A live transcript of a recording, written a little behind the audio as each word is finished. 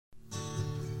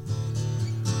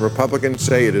Republicans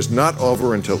say it is not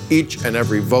over until each and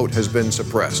every vote has been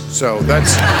suppressed. So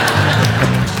that's...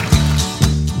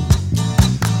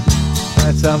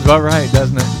 That sounds about right,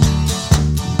 doesn't it?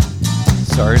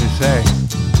 Sorry to say.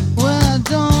 Well, I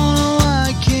don't know why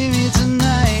I came here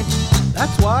tonight.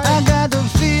 That's why. I got the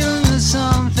feeling that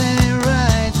something ain't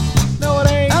right. No,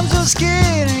 it ain't. I'm so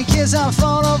scared in case I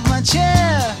fall off my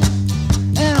chair.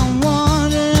 And I'm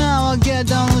wondering how I'll get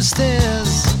down the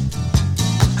stairs.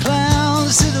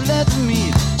 Clowns to the left of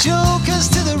me, jokers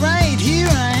to the right. Here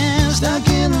I am, stuck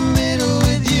in the middle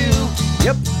with you.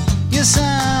 Yep. Yes,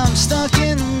 I'm stuck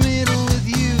in the middle with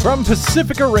you. From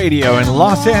Pacifica Radio in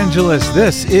Los Angeles,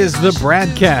 this is the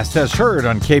BradCast, as heard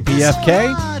on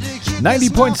KPFK,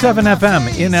 90.7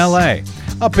 FM in LA.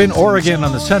 Up in Oregon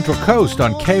on the Central Coast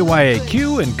on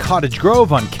KYAQ, in Cottage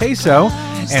Grove on KSO,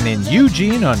 and in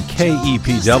Eugene on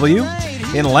KEPW.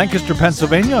 In Lancaster,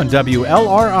 Pennsylvania on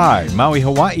WLRI, Maui,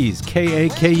 Hawaii's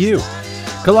KAKU.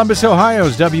 Columbus,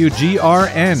 Ohio's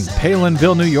WGRN,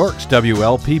 Palinville, New York's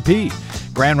WLPP.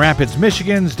 Grand Rapids,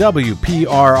 Michigan's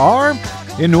WPRR.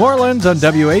 In New Orleans on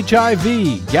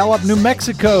WHIV. Gallup, New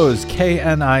Mexico's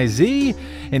KNIZ.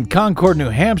 In Concord, New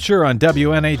Hampshire on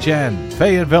WNHN.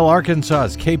 Fayetteville,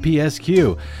 Arkansas's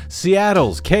KPSQ.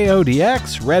 Seattle's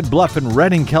KODX. Red Bluff and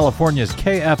Redding, California's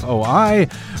KFOI.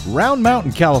 Round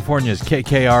Mountain, California's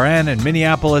KKRN. And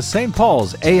Minneapolis, St.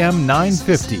 Paul's AM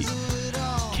 950.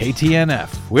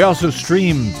 KTNF. We also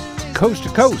stream coast to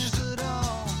coast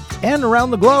and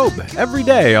around the globe every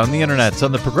day on the internets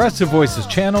on the Progressive Voices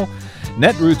channel,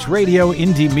 Netroots Radio,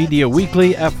 Indie Media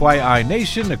Weekly, FYI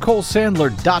Nation,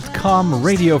 NicoleSandler.com,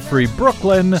 Radio Free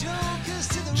Brooklyn,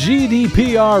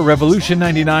 GDPR, Revolution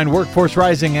 99, Workforce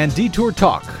Rising, and Detour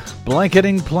Talk.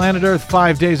 Blanketing planet Earth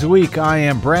 5 days a week. I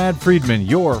am Brad Friedman,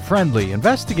 your friendly,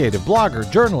 investigative blogger,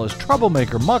 journalist,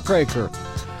 troublemaker, muckraker,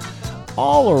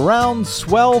 all-around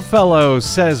swell fellow,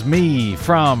 says me,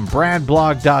 from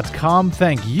bradblog.com.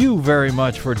 Thank you very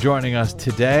much for joining us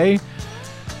today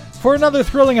for another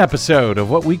thrilling episode of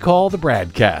what we call the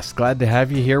BradCast. Glad to have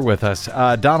you here with us.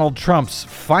 Donald Trump's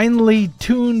finely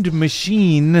tuned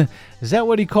machine. Is that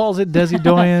what he calls it, Desi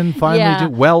Doyen? Yeah.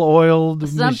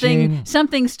 Well-oiled machine?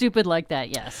 Something stupid like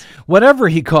that, yes. Whatever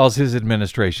he calls his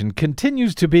administration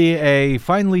continues to be a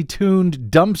finely tuned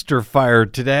dumpster fire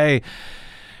today,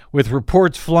 with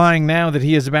reports flying now that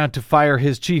he is about to fire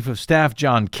his chief of staff,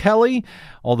 John Kelly,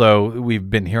 although we've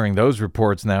been hearing those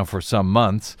reports now for some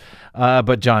months.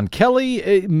 But John Kelly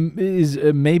is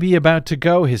maybe about to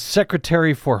go. His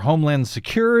Secretary for Homeland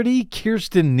Security,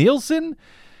 Kirstjen Nielsen,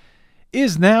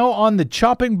 is now on the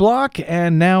chopping block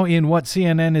and now in what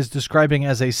CNN is describing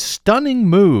as a stunning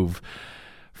move.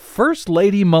 First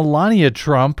Lady Melania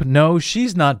Trump, no,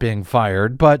 she's not being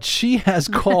fired, but she has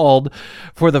called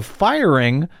for the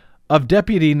firing of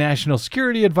Deputy National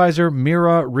Security Advisor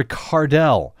Mira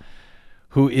Ricardel,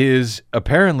 who is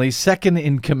apparently second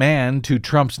in command to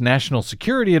Trump's National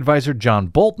Security Advisor John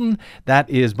Bolton. That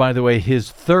is, by the way, his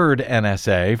third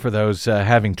NSA, for those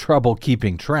having trouble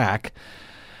keeping track.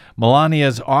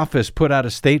 Melania's office put out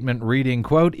a statement reading,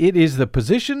 quote, "It is the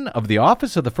position of the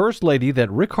office of the First Lady that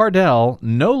Ricardel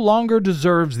no longer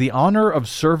deserves the honor of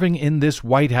serving in this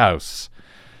White House."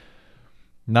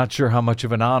 Not sure how much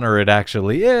of an honor it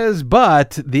actually is,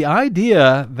 but the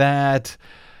idea that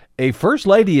a First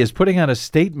Lady is putting out a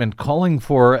statement calling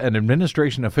for an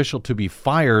administration official to be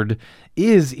fired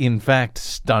is, in fact,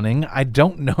 stunning. I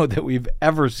don't know that we've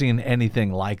ever seen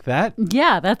anything like that.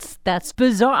 Yeah, that's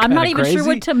bizarre. I'm not even sure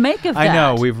what to make of that. I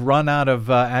know. We've run out of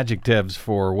adjectives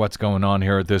for what's going on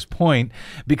here at this point,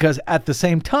 because at the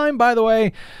same time, by the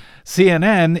way,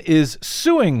 CNN is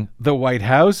suing the White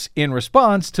House in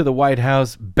response to the White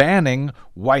House banning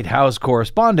White House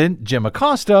correspondent Jim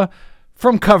Acosta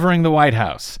from covering the White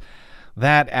House.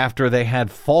 That after they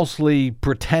had falsely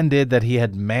pretended that he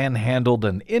had manhandled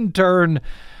an intern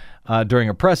during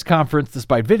a press conference,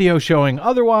 despite video showing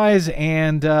otherwise,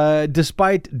 and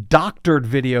despite doctored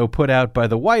video put out by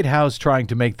the White House trying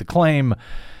to make the claim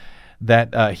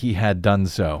that he had done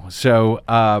so. So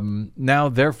now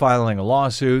they're filing a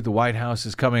lawsuit. The White House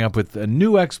is coming up with a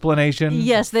new explanation.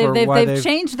 Yes, they've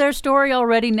changed their story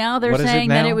already. Now they're saying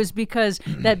that it was because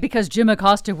Jim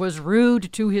Acosta was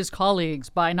rude to his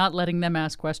colleagues by not letting them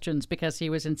ask questions because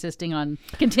he was insisting on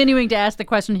continuing to ask the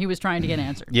question he was trying to get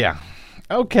answered. Yeah.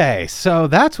 Okay, so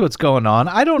that's what's going on.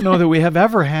 I don't know that we have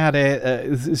ever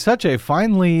had such a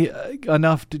finely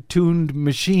enough tuned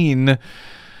machine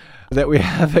that we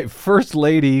have a First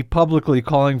Lady publicly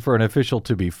calling for an official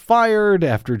to be fired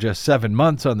after just 7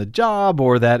 months on the job,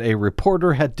 or that a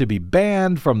reporter had to be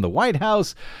banned from the White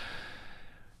House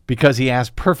because he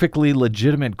asked perfectly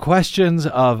legitimate questions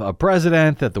of a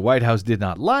president that the White House did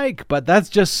not like. But that's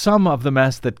just some of the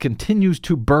mess that continues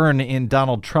to burn in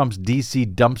Donald Trump's D.C.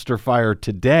 dumpster fire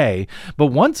today. But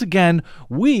once again,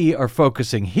 we are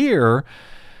focusing here,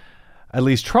 at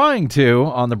least trying to,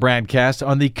 on the BradCast,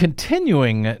 on the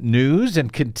continuing news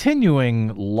and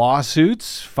continuing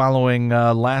lawsuits following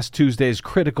last Tuesday's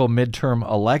critical midterm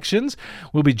elections.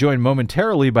 We'll be joined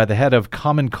momentarily by the head of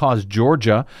Common Cause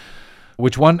Georgia,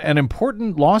 which won an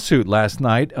important lawsuit last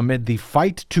night amid the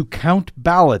fight to count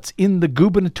ballots in the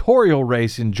gubernatorial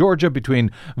race in Georgia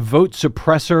between vote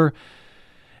suppressor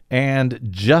and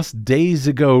just days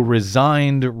ago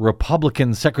resigned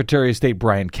Republican Secretary of State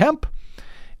Brian Kemp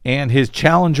and his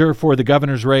challenger for the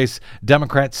governor's race,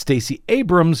 Democrat Stacey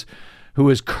Abrams, who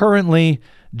is currently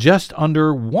just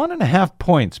under 1.5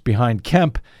 points behind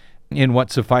Kemp in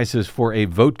what suffices for a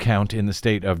vote count in the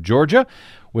state of Georgia,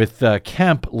 with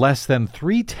Kemp less than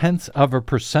 0.3 of a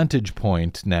percentage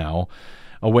point now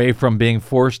away from being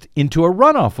forced into a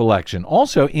runoff election.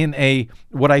 Also, in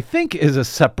what I think is a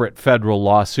separate federal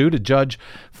lawsuit, a judge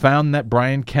found that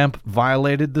Brian Kemp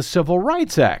violated the Civil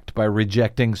Rights Act by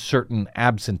rejecting certain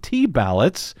absentee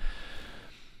ballots.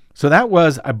 So that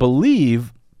was, I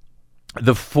believe,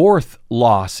 the fourth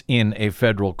loss in a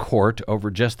federal court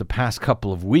over just the past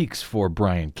couple of weeks for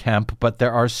Brian Kemp. But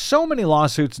there are so many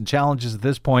lawsuits and challenges at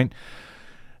this point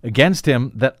against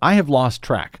him that I have lost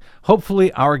track. Hopefully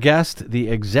our guest, the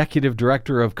executive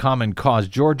director of Common Cause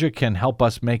Georgia, can help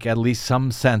us make at least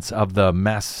some sense of the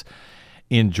mess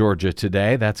in Georgia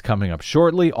today. That's coming up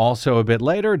shortly. Also a bit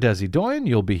later, Desi Doyen,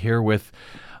 you'll be here with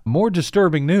more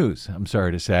disturbing news, I'm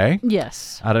sorry to say.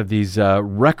 Yes. Out of these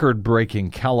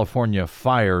record-breaking California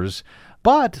fires.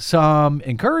 But some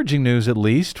encouraging news, at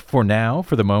least for now,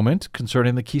 for the moment,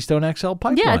 concerning the Keystone XL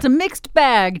pipeline. Yeah, it's a mixed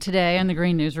bag today on the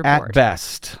Green News Report. At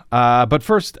best. But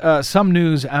first, some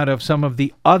news out of some of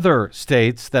the other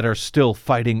states that are still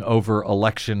fighting over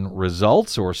election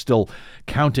results or still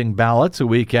counting ballots a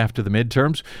week after the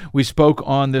midterms. We spoke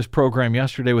on this program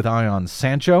yesterday with Ion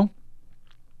Sancho,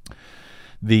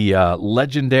 the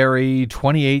legendary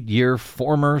 28-year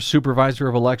former supervisor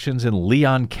of elections in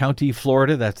Leon County,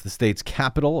 Florida. That's the state's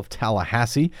capital of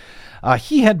Tallahassee.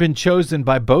 He had been chosen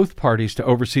by both parties to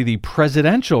oversee the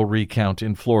presidential recount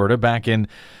in Florida back in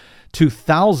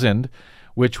 2000,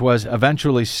 which was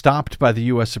eventually stopped by the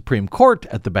U.S. Supreme Court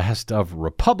at the behest of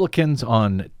Republicans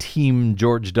on Team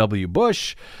George W.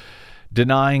 Bush,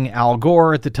 denying Al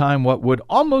Gore at the time what would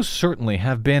almost certainly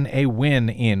have been a win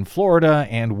in Florida,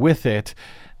 and with it,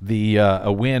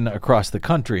 a win across the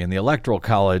country in the Electoral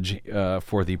College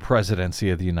for the presidency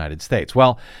of the United States.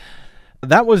 Well,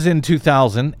 that was in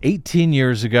 2000, 18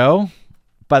 years ago.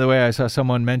 By the way, I saw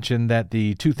someone mention that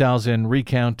the 2000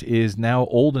 recount is now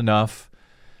old enough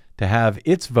to have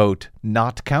its vote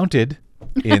not counted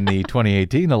in the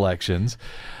 2018 elections.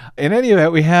 In any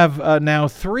event, we have now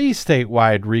 3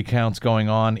 statewide recounts going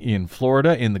on in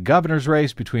Florida in the governor's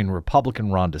race between Republican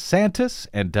Ron DeSantis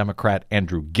and Democrat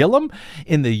Andrew Gillum,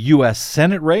 in the U.S.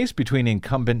 Senate race between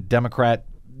incumbent Democrat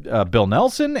Bill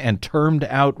Nelson and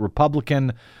termed-out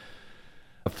Republican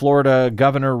Florida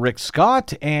Governor Rick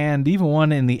Scott, and even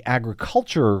one in the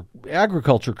agriculture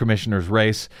commissioner's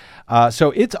race. So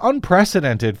it's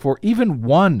unprecedented for even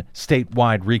one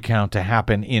statewide recount to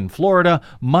happen in Florida,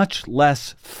 much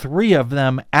less 3 of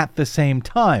them at the same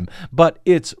time. But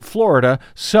it's Florida,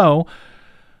 so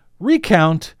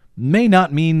recount may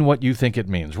not mean what you think it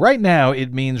means. Right now,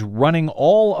 it means running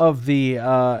all of the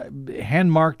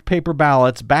hand-marked paper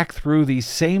ballots back through the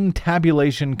same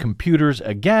tabulation computers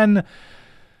again,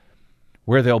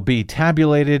 where they'll be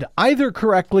tabulated either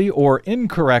correctly or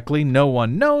incorrectly. No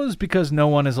one knows, because no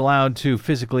one is allowed to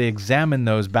physically examine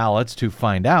those ballots to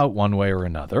find out one way or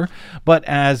another. But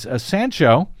as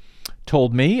Sancho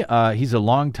told me, he's a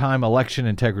longtime election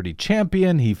integrity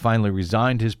champion. He finally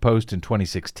resigned his post in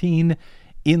 2016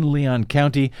 in Leon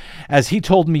County. As he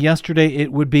told me yesterday,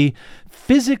 it would be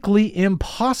physically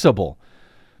impossible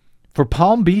for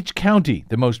Palm Beach County,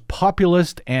 the most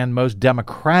populous and most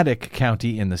democratic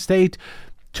county in the state,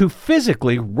 to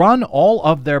physically run all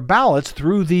of their ballots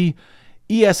through the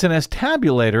ES&S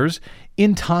tabulators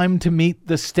in time to meet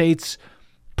the state's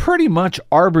pretty much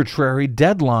arbitrary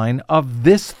deadline of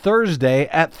this Thursday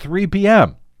at 3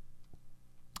 p.m.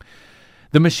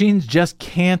 The machines just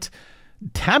can't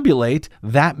tabulate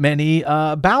that many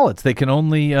ballots. They can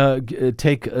only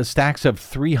take stacks of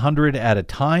 300 at a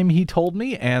time, he told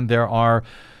me, and there are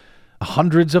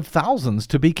hundreds of thousands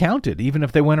to be counted. Even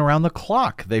if they went around the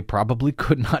clock, they probably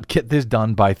could not get this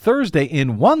done by Thursday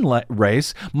in one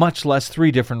race, much less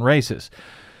 3 different races.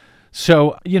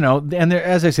 So, and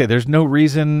as I say, there's no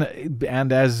reason,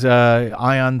 and as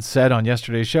Ion said on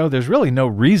yesterday's show, there's really no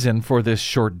reason for this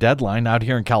short deadline. Out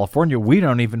here in California, we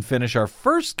don't even finish our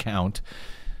first count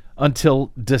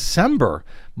until December,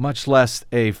 much less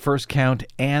a first count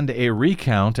and a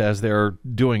recount as they're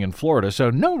doing in Florida. So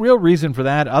no real reason for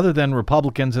that other than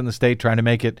Republicans in the state trying to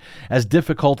make it as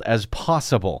difficult as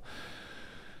possible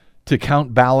to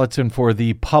count ballots and for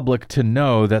the public to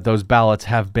know that those ballots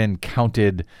have been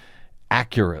counted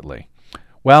accurately.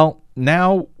 Well,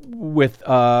 now with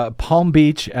Palm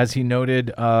Beach, as he noted,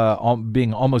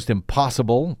 being almost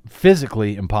impossible,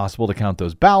 physically impossible to count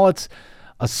those ballots,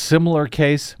 a similar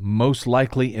case most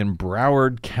likely in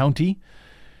Broward County,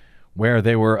 where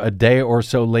they were a day or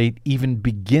so late even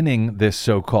beginning this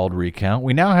so-called recount.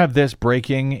 We now have this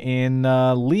breaking in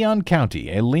Leon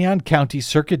County. A Leon County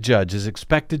circuit judge is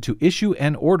expected to issue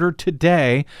an order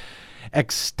today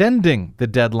extending the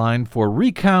deadline for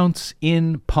recounts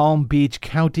in Palm Beach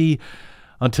County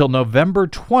until November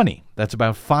 20. That's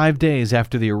about 5 days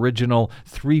after the original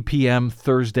 3 p.m.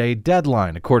 Thursday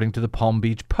deadline, according to the Palm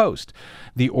Beach Post.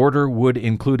 The order would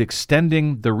include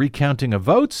extending the recounting of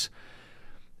votes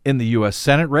in the U.S.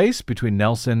 Senate race between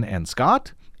Nelson and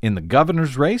Scott, in the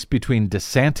governor's race between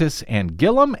DeSantis and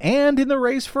Gillum, and in the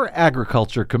race for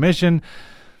Agriculture Commission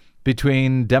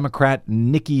between Democrat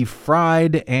Nikki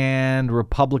Fried and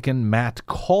Republican Matt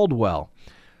Caldwell.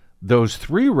 Those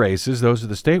three races, those are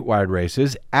the statewide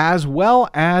races, as well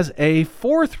as a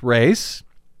fourth race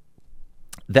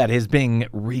that is being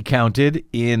recounted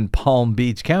in Palm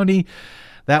Beach County.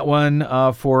 That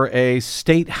one for a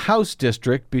state house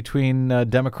district between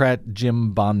Democrat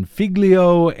Jim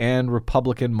Bonfiglio and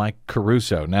Republican Mike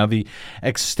Caruso. Now, the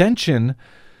extension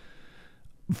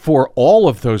for all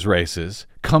of those races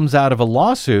comes out of a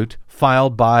lawsuit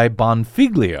filed by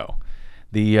Bonfiglio,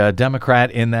 the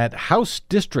Democrat in that House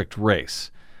district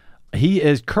race. He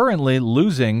is currently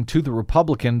losing to the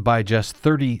Republican by just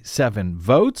 37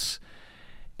 votes,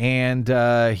 and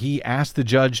he asked the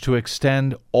judge to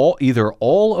extend either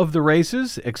all of the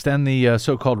races, extend the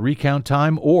so-called recount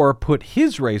time, or put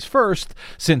his race first,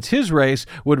 since his race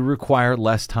would require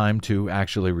less time to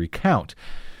actually recount.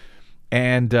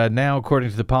 And now, according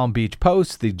to the Palm Beach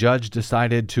Post, the judge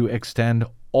decided to extend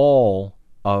all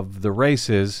of the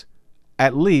races,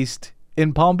 at least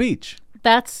in Palm Beach.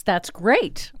 That's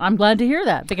great. I'm glad to hear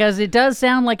that, because it does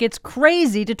sound like it's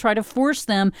crazy to try to force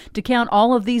them to count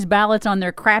all of these ballots on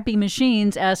their crappy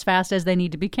machines as fast as they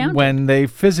need to be counted, when they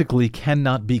physically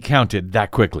cannot be counted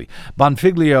that quickly.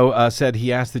 Bonfiglio said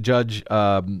he asked the judge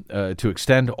to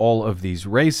extend all of these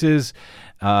races,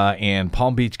 and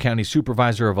Palm Beach County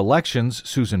Supervisor of Elections,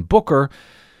 Susan Booker,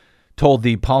 told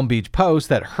the Palm Beach Post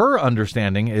that her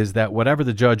understanding is that whatever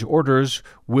the judge orders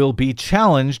will be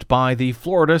challenged by the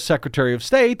Florida Secretary of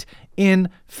State in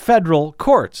federal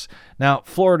courts. Now,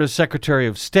 Florida's Secretary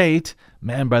of State, a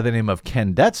man by the name of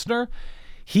Ken Detzner,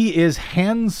 he is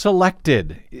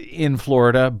hand-selected in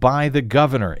Florida by the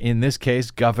governor, in this case,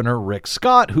 Governor Rick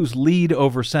Scott, whose lead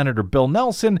over Senator Bill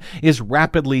Nelson is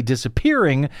rapidly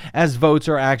disappearing as votes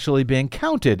are actually being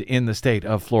counted in the state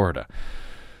of Florida.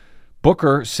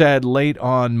 Booker said late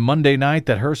on Monday night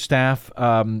that her staff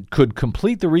could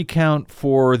complete the recount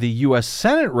for the U.S.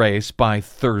 Senate race by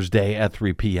Thursday at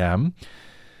 3 p.m.,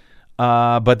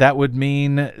 but that would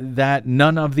mean that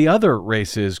none of the other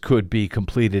races could be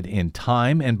completed in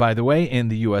time. And by the way, in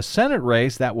the U.S. Senate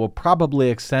race, that will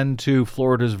probably extend to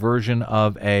Florida's version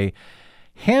of a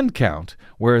hand count,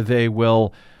 where they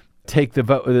will take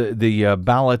the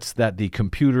ballots that the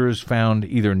computers found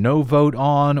either no vote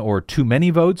on or too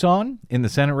many votes on in the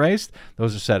Senate race.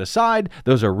 Those are set aside.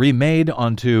 Those are remade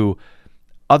onto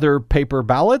other paper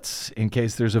ballots in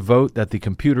case there's a vote that the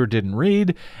computer didn't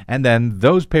read. And then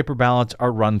those paper ballots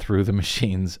are run through the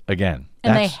machines again.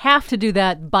 And they have to do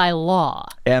that by law.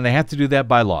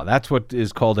 That's what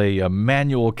is called a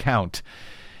manual count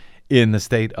in the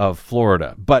state of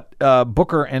Florida. But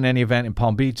Booker, in any event, in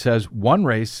Palm Beach, says one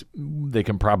race they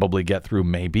can probably get through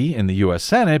maybe in the U.S.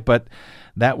 Senate, but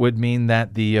that would mean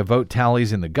that the vote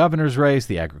tallies in the governor's race,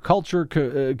 the Agriculture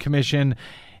Commission,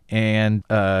 and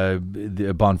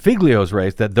the Bonfiglio's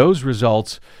race, that those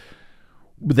results,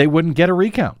 they wouldn't get a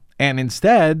recount. And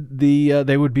instead,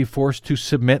 they would be forced to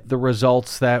submit the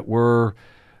results that were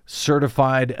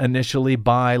certified initially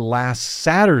by last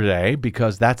Saturday,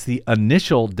 because that's the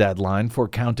initial deadline for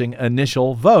counting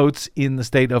initial votes in the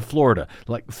state of Florida,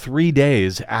 like 3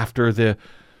 days after the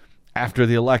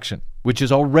election, which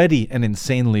is already an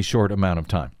insanely short amount of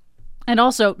time. And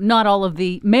also, not all of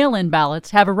the mail-in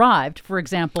ballots have arrived, for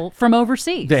example, from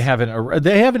overseas. They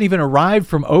haven't even arrived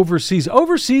from overseas.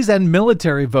 Overseas and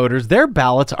military voters, their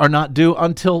ballots are not due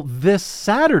until this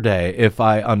Saturday, if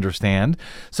I understand.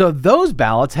 So those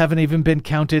ballots haven't even been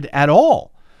counted at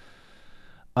all.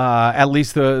 At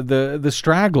least the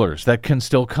stragglers that can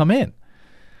still come in.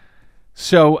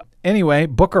 So anyway,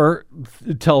 Booker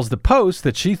tells the Post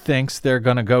that she thinks they're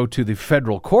going to go to the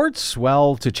federal courts,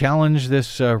 to challenge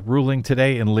this ruling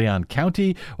today in Leon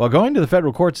County. Well, going to the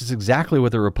federal courts is exactly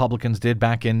what the Republicans did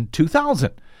back in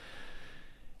 2000.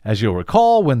 As you'll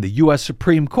recall, when the U.S.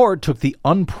 Supreme Court took the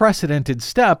unprecedented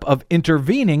step of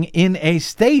intervening in a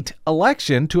state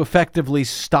election to effectively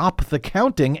stop the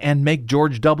counting and make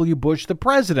George W. Bush the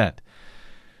president.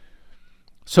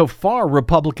 So far,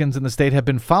 Republicans in the state have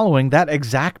been following that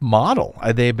exact model.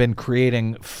 They've been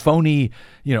creating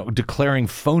declaring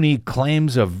phony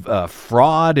claims of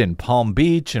fraud in Palm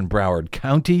Beach and Broward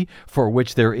County, for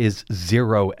which there is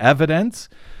zero evidence.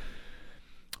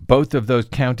 Both of those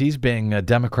counties being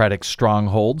Democratic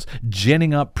strongholds,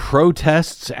 ginning up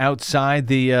protests outside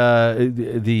the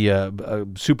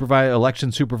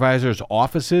election supervisors'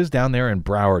 offices down there in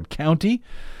Broward County.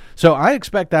 So I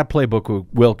expect that playbook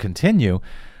will continue.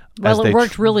 Well, it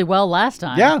worked really well last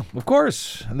time. Yeah, of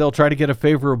course. They'll try to get a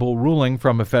favorable ruling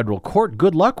from a federal court.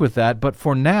 Good luck with that. But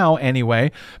for now,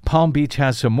 anyway, Palm Beach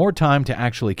has some more time to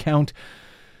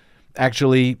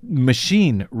actually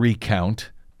machine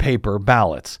recount paper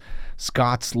ballots.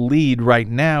 Scott's lead right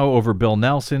now over Bill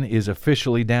Nelson is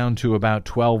officially down to about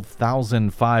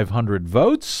 12,500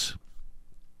 votes.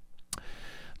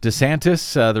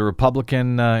 DeSantis, the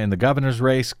Republican in the governor's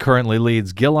race, currently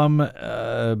leads Gillum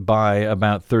by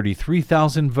about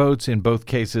 33,000 votes, in both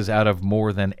cases out of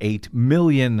more than 8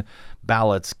 million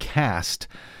ballots cast.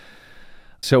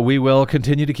 So we will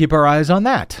continue to keep our eyes on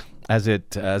that as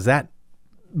that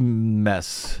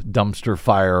mess dumpster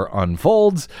fire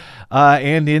unfolds.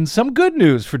 And in some good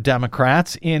news for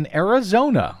Democrats in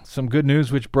Arizona, some good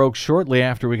news which broke shortly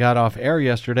after we got off air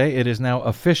yesterday. It is now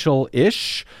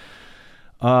official-ish.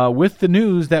 With the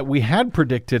news that we had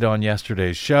predicted on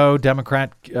yesterday's show,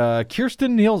 Democrat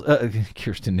Kirsten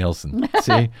Nielsen.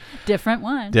 See? Different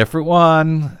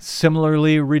one.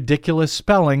 Similarly ridiculous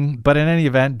spelling, but in any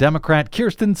event, Democrat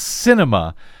Kirsten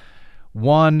Sinema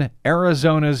won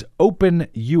Arizona's open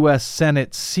U.S.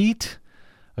 Senate seat,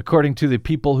 according to the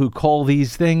people who call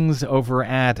these things over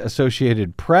at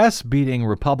Associated Press, beating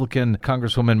Republican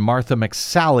Congresswoman Martha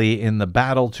McSally in the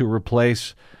battle to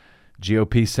replace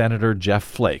GOP Senator Jeff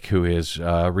Flake, who is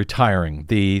retiring.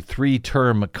 The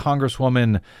 3-term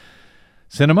Congresswoman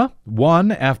Sinema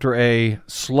won after a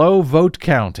slow vote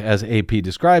count, as AP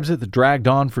describes it, that dragged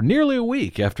on for nearly a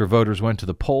week after voters went to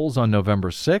the polls on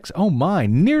November 6. Oh my,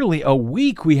 nearly a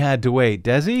week we had to wait,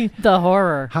 Desi. The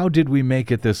horror. How did we make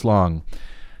it this long?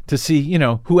 To see,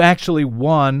 who actually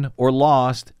won or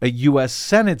lost a U.S.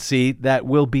 Senate seat that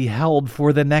will be held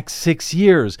for the next 6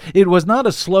 years. It was not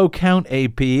a slow count,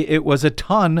 AP. It was a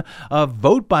ton of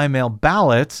vote-by-mail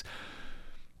ballots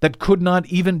that could not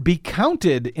even be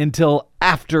counted until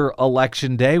after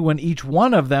Election Day, when each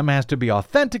one of them has to be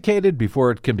authenticated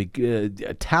before it can be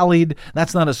tallied.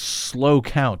 That's not a slow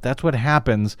count. That's what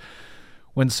happens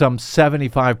when some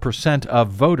 75% of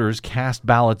voters cast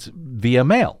ballots via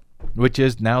mail, which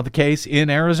is now the case in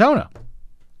Arizona.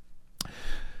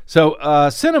 So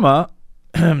Sinema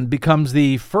becomes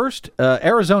the first,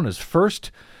 Arizona's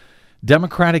first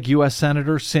Democratic U.S.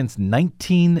 Senator since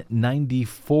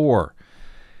 1994.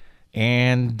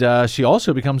 And she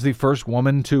also becomes the first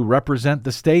woman to represent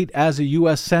the state as a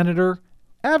U.S. Senator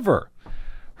ever.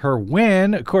 Her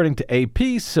win, according to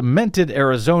AP, cemented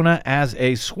Arizona as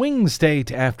a swing state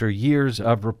after years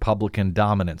of Republican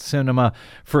dominance. Sinema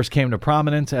first came to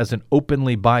prominence as an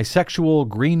openly bisexual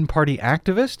Green Party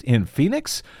activist in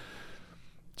Phoenix.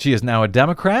 She is now a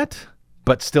Democrat,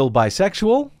 but still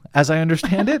bisexual, as I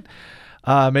understand it.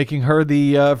 Making her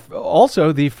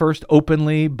also the first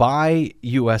openly bi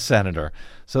U.S. Senator.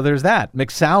 So there's that.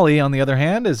 McSally, on the other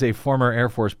hand, is a former Air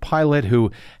Force pilot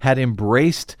who had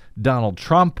embraced Donald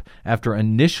Trump after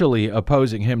initially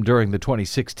opposing him during the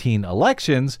 2016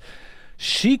 elections.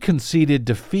 She conceded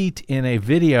defeat in a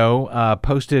video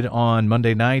posted on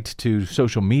Monday night to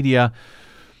social media.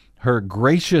 Her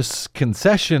gracious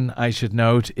concession, I should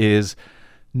note, is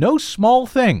no small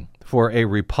thing for a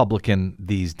Republican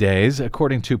these days.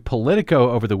 According to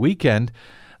Politico over the weekend,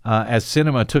 as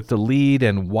Sinema took the lead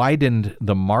and widened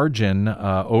the margin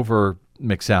over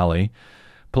McSally,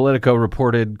 Politico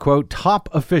reported, quote, top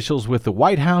officials with the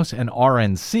White House and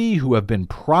RNC who have been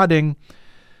prodding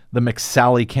The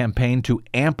McSally campaign to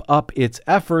amp up its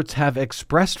efforts have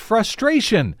expressed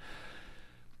frustration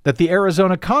that the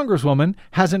Arizona congresswoman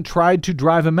hasn't tried to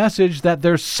drive a message that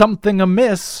there's something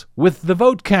amiss with the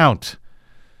vote count.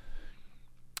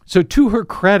 So to her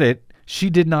credit, she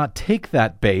did not take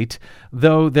that bait,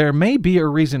 though there may be a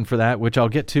reason for that, which I'll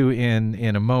get to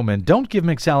in a moment. Don't give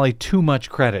McSally too much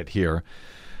credit here.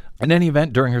 In any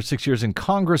event, during her 6 years in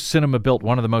Congress, Sinema built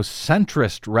one of the most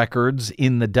centrist records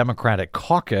in the Democratic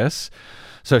caucus.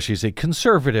 So she's a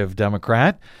conservative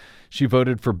Democrat. She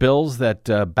voted for bills that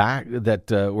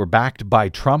were backed by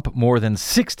Trump more than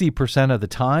 60% of the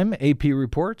time, AP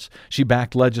reports. She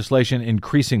backed legislation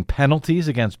increasing penalties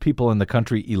against people in the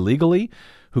country illegally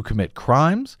who commit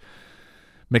crimes.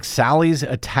 McSally's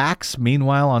attacks,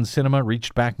 meanwhile, on Sinema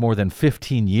reached back more than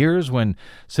 15 years when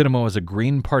Sinema was a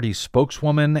Green Party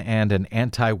spokeswoman and an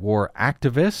anti-war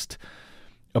activist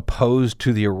opposed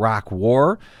to the Iraq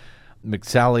War.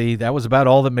 McSally, that was about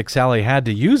all that McSally had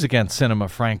to use against Sinema,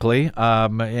 frankly,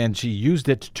 and she used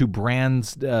it to brand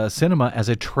Sinema as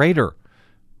a traitor,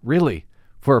 really,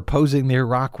 for opposing the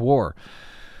Iraq War.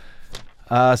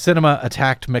 Sinema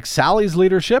attacked McSally's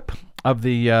leadership of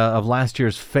last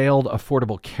year's failed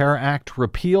Affordable Care Act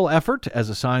repeal effort as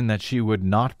a sign that she would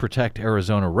not protect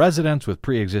Arizona residents with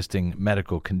pre-existing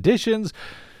medical conditions,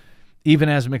 even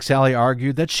as McSally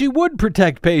argued that she would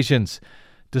protect patients,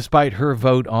 despite her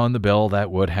vote on the bill that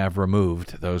would have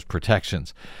removed those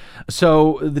protections.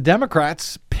 So the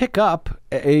Democrats pick up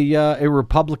a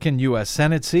Republican U.S.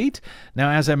 Senate seat. Now,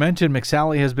 as I mentioned,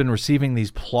 McSally has been receiving these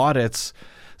plaudits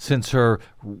since her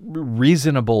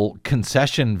reasonable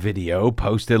concession video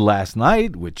posted last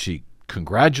night, which she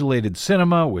congratulated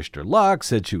Sinema, wished her luck,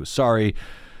 said she was sorry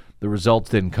the results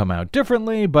didn't come out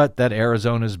differently, but that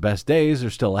Arizona's best days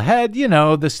are still ahead. You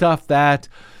know, the stuff that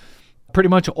pretty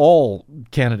much all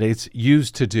candidates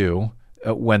used to do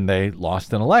when they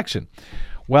lost an election.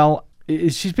 Well,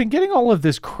 she's been getting all of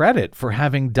this credit for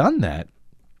having done that.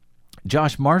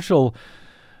 Josh Marshall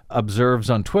observes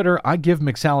on Twitter, I give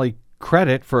McSally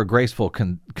credit for a graceful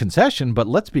concession, but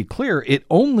let's be clear, it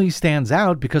only stands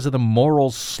out because of the moral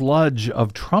sludge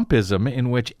of Trumpism in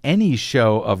which any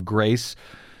show of grace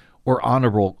or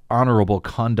honorable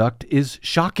conduct is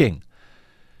shocking.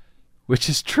 Which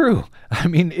is true. I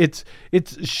mean, it's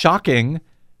shocking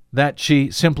that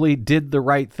she simply did the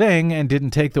right thing and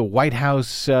didn't take the White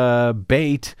House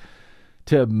bait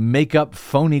to make up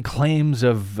phony claims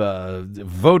of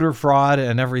voter fraud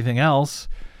and everything else.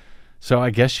 So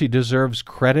I guess she deserves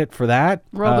credit for that.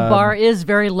 Well, the bar is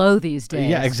very low these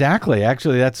days. Yeah, exactly.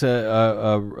 Actually, that's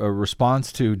a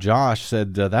response to Josh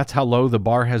said that's how low the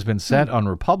bar has been set on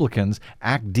Republicans.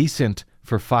 Act decent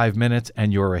for 5 minutes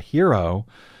and you're a hero.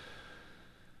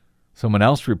 Someone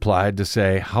else replied to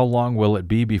say, how long will it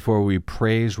be before we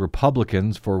praise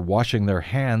Republicans for washing their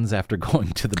hands after going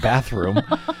to the bathroom?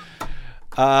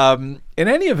 In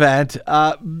any event,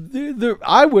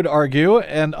 I would argue,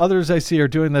 and others I see are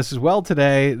doing this as well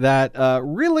today, that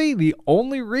really the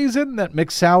only reason that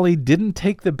McSally didn't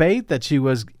take the bait, that she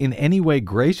was in any way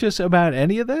gracious about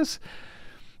any of this,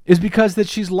 is because that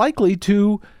she's likely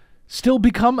to still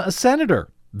become a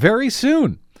senator very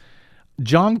soon.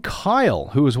 John Kyle,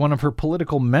 who is one of her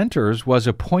political mentors, was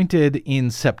appointed in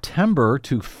September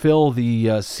to fill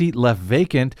the seat left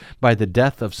vacant by the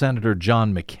death of Senator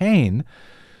John McCain.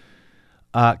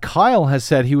 Kyle has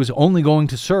said he was only going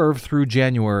to serve through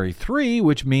January 3,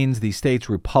 which means the state's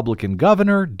Republican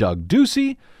governor, Doug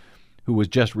Ducey, who was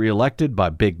just reelected by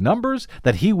big numbers,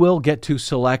 that he will get to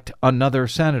select another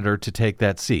senator to take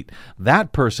that seat.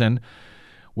 That person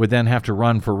would then have to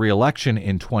run for reelection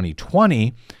in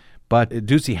 2020. But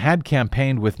Ducey had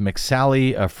campaigned with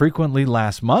McSally frequently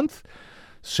last month,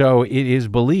 so it is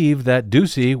believed that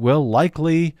Ducey will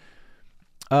likely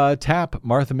tap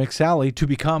Martha McSally to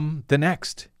become the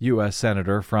next U.S.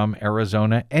 Senator from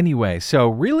Arizona anyway. So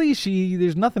really,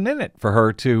 there's nothing in it for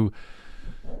her to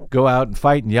go out and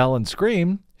fight and yell and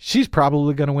scream. She's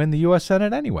probably going to win the U.S.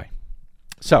 Senate anyway.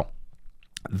 So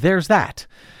there's that.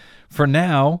 For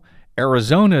now,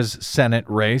 Arizona's Senate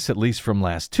race, at least from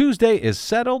last Tuesday, is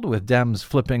settled, with Dems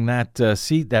flipping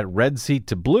that red seat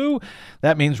to blue.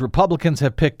 That means Republicans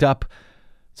have picked up,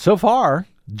 so far,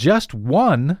 just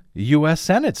one U.S.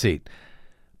 Senate seat.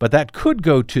 But that could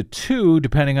go to 2,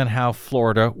 depending on how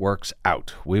Florida works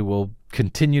out. We will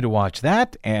continue to watch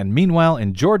that. And meanwhile,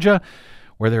 in Georgia,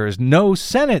 where there is no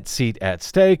Senate seat at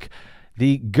stake,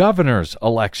 the governor's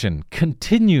election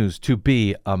continues to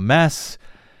be a mess,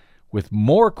 with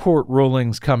more court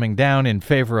rulings coming down in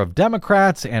favor of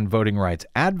Democrats and voting rights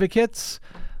advocates.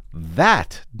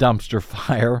 That dumpster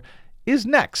fire is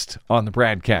next on the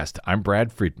BradCast. I'm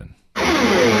Brad Friedman.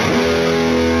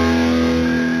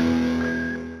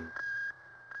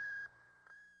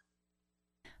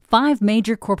 Five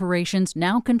major corporations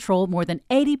now control more than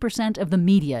 80% of the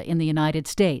media in the United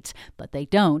States, but they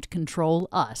don't control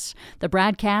us. The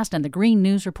BradCast and the Green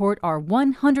News Report are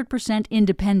 100%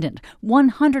 independent,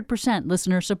 100%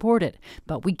 listener-supported.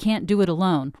 But we can't do it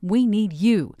alone. We need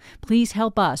you. Please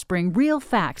help us bring real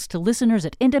facts to listeners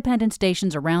at independent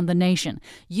stations around the nation.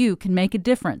 You can make a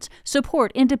difference.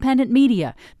 Support independent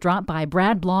media. Drop by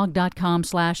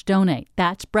bradblog.com/donate.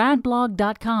 That's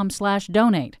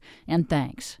bradblog.com/donate. And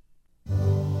thanks.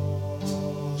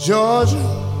 Georgia,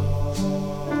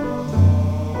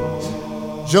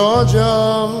 Georgia,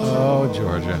 oh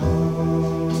Georgia,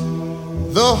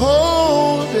 the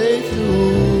whole day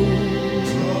through,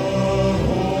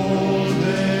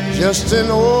 just an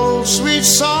old sweet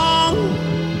song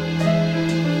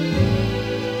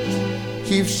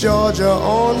keeps Georgia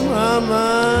on my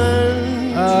mind.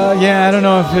 Yeah, I don't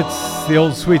know if it's the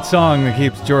old sweet song that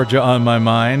keeps Georgia on my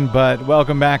mind, but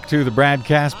welcome back to the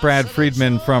BradCast. Brad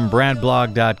Friedman from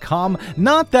bradblog.com.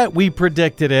 Not that we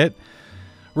predicted it.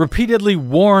 Repeatedly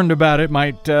warned about it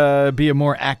might be a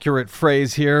more accurate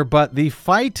phrase here, but the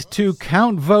fight to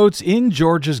count votes in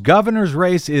Georgia's governor's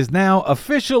race is now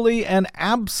officially an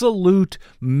absolute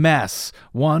mess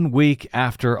 1 week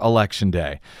after Election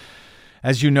Day.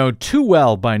 As you know too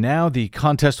well by now, the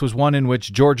contest was one in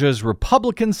which Georgia's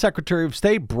Republican Secretary of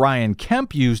State, Brian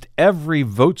Kemp, used every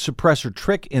vote suppressor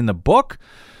trick in the book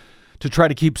to try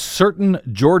to keep certain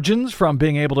Georgians from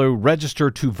being able to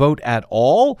register to vote at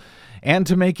all, and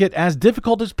to make it as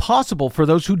difficult as possible for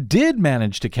those who did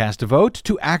manage to cast a vote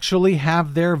to actually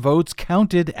have their votes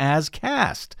counted as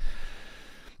cast.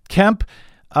 Kemp,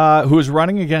 who is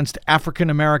running against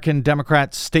African-American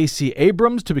Democrat Stacey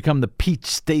Abrams to become the Peach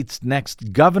State's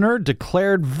next governor,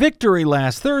 declared victory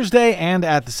last Thursday and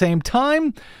at the same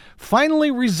time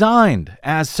finally resigned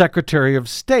as Secretary of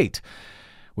State,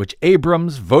 which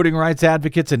Abrams, voting rights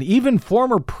advocates, and even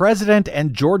former President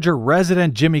and Georgia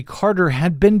resident Jimmy Carter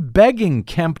had been begging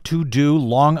Kemp to do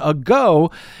long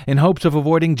ago in hopes of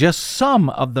avoiding just some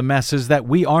of the messes that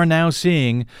we are now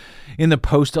seeing in the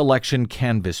post-election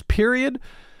canvass period,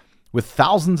 with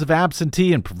thousands of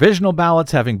absentee and provisional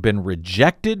ballots having been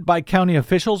rejected by county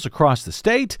officials across the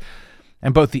state,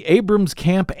 and both the Abrams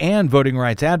camp and voting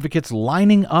rights advocates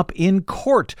lining up in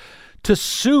court to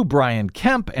sue Brian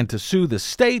Kemp and to sue the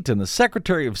state and the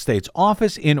Secretary of State's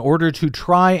office in order to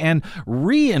try and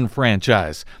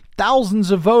re-enfranchise thousands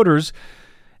of voters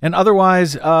and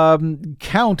otherwise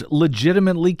count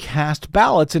legitimately cast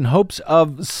ballots in hopes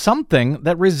of something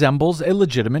that resembles a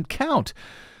legitimate count.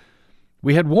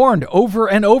 We had warned over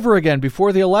and over again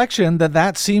before the election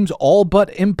that seems all but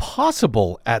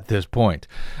impossible at this point.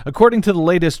 According to the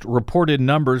latest reported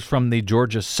numbers from the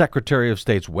Georgia Secretary of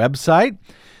State's website,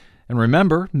 and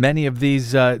remember, many of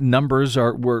these numbers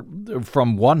were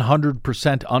from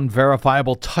 100%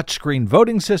 unverifiable touchscreen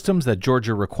voting systems that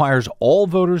Georgia requires all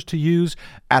voters to use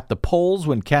at the polls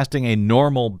when casting a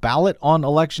normal ballot on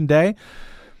Election Day.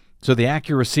 So the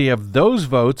accuracy of those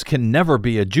votes can never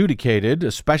be adjudicated,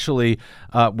 especially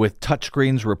with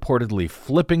touchscreens reportedly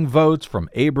flipping votes from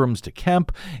Abrams to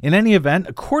Kemp. In any event,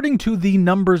 according to the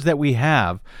numbers that we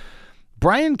have,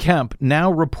 Brian Kemp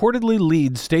now reportedly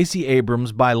leads Stacey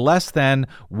Abrams by less than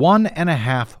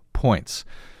 1.5 points.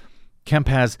 Kemp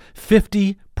has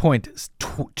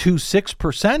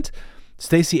 50.26%.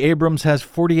 Stacey Abrams has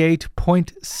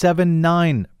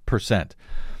 48.79%.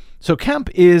 So Kemp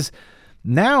is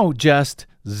now just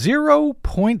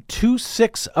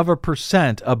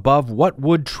 0.26% above what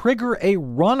would trigger a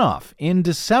runoff in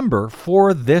December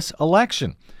for this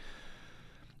election.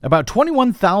 About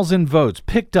 21,000 votes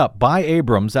picked up by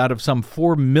Abrams out of some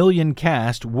 4 million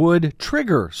cast would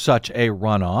trigger such a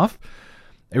runoff.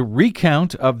 A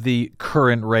recount of the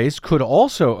current race could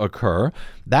also occur.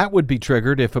 That would be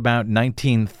triggered if about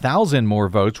 19,000 more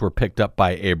votes were picked up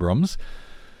by Abrams.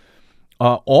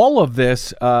 All of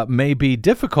this may be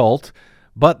difficult,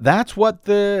 but that's what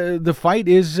the fight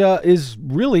is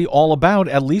really all about,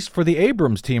 at least for the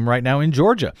Abrams team right now in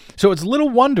Georgia. So it's little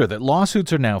wonder that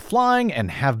lawsuits are now flying and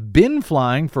have been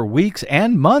flying for weeks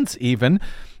and months even,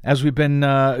 as we've been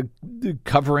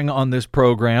covering on this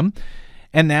program.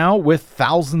 And now, with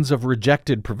thousands of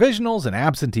rejected provisionals and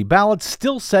absentee ballots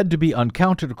still said to be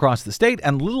uncounted across the state,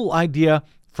 and little idea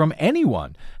from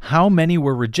anyone how many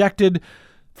were rejected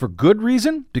for good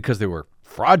reason, because they were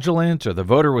fraudulent or the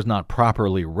voter was not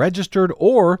properly registered,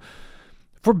 or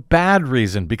for bad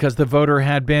reason, because the voter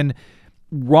had been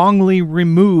wrongly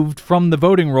removed from the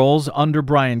voting rolls under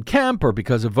Brian Kemp, or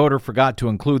because a voter forgot to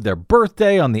include their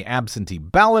birthday on the absentee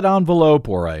ballot envelope,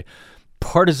 or a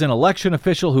partisan election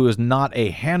official who is not a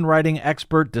handwriting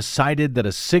expert decided that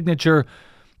a signature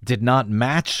did not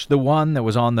match the one that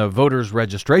was on the voter's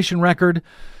registration record.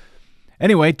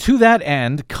 Anyway, to that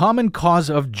end, Common Cause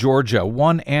of Georgia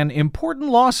won an important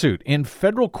lawsuit in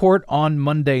federal court on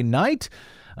Monday night,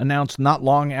 announced not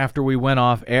long after we went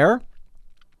off air.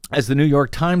 As the New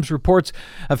York Times reports,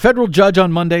 a federal judge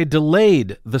on Monday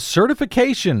delayed the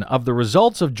certification of the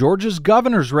results of Georgia's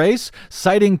governor's race,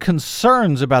 citing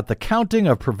concerns about the counting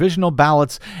of provisional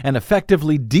ballots and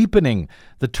effectively deepening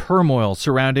the turmoil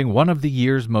surrounding one of the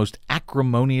year's most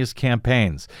acrimonious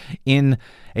campaigns. In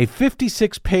a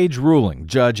 56-page ruling,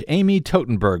 Judge Amy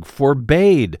Totenberg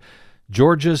forbade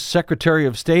Georgia's Secretary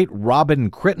of State, Robin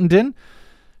Crittenden.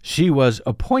 She was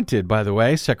appointed, by the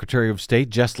way, Secretary of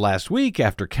State just last week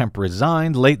after Kemp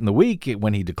resigned late in the week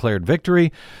when he declared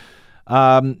victory.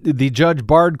 The judge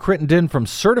barred Crittenden from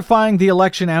certifying the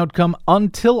election outcome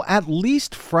until at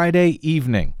least Friday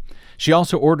evening. She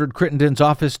also ordered Crittenden's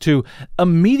office to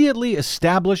immediately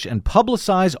establish and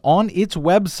publicize on its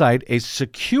website a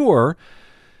secure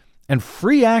and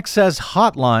free access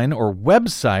hotline or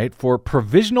website for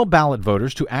provisional ballot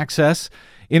voters to access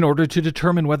in order to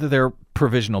determine whether their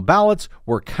provisional ballots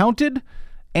were counted,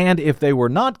 and if they were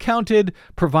not counted,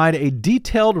 provide a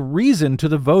detailed reason to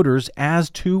the voters as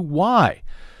to why.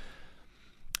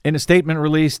 In a statement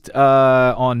released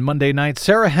on Monday night,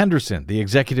 Sara Henderson, the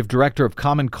executive director of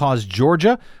Common Cause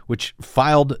Georgia, which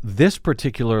filed this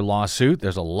particular lawsuit —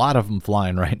 there's a lot of them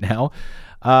flying right now —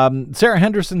 Sara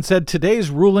Henderson said,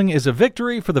 "Today's ruling is a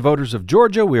victory for the voters of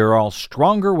Georgia. We are all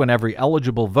stronger when every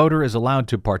eligible voter is allowed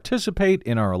to participate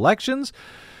in our elections.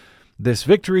 This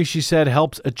victory," she said,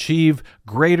 "helps achieve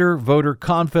greater voter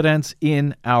confidence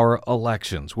in our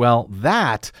elections." Well,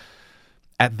 that,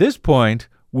 at this point,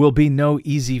 will be no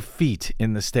easy feat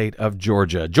in the state of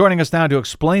Georgia. Joining us now to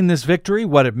explain this victory,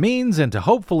 what it means, and to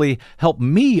hopefully help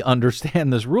me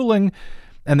understand this ruling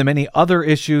and the many other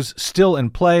issues still in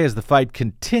play as the fight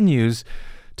continues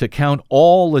to count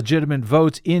all legitimate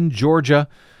votes in Georgia,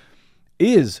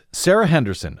 is Sara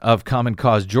Henderson of Common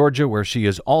Cause Georgia, where she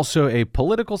is also a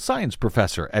political science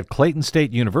professor at Clayton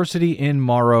State University in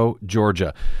Morrow,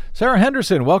 Georgia. Sara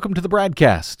Henderson, welcome to the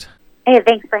BradCast. Hey,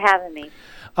 thanks for having me.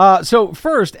 So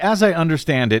first, as I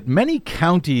understand it, many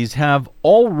counties have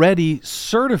already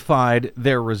certified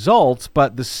their results,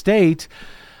 but the state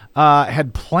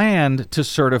had planned to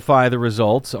certify the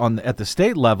results at the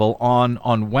state level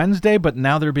on Wednesday, but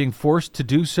now they're being forced to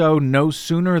do so no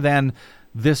sooner than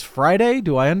this Friday.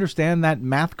 Do I understand that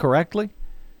math correctly?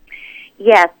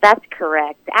 Yes, that's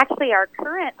correct. Actually, our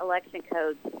current election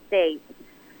code states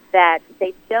that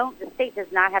the state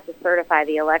does not have to certify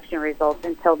the election results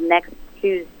until next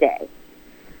Tuesday.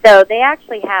 So they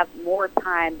actually have more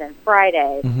time than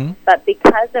Friday, but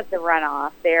because of the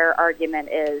runoff, their argument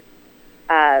is,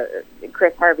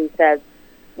 Chris Harvey says,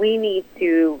 we need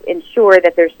to ensure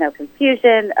that there's no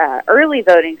confusion. Early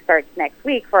voting starts next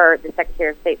week for the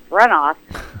Secretary of State's runoff.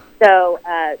 So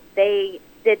they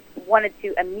wanted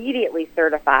to immediately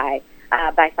certify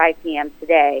by 5 p.m.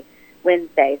 today,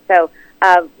 Wednesday. So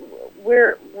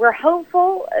we're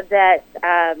hopeful that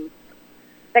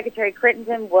Secretary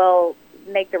Crittenden will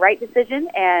make the right decision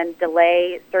and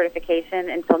delay certification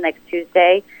until next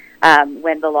Tuesday,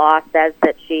 when the law says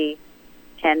that she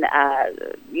can,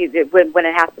 when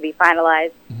it has to be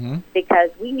finalized,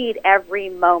 because we need every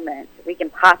moment we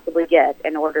can possibly get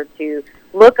in order to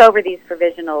look over these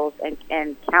provisionals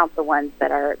and count the ones that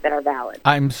are valid.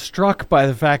 I'm struck by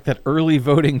the fact that early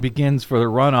voting begins for the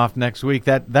runoff next week.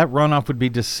 That runoff would be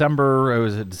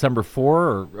December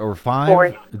 4 or 5?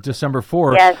 4th. December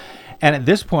 4. Yes. And at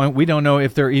this point, we don't know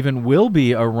if there even will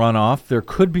be a runoff. There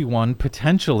could be one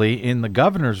potentially in the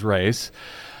governor's race.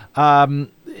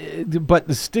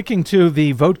 But sticking to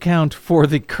the vote count for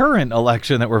the current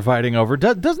election that we're fighting over,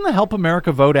 doesn't the Help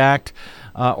America Vote Act,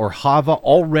 or HAVA,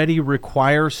 already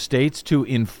require states to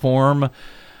inform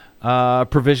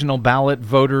provisional ballot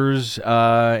voters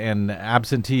and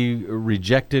absentee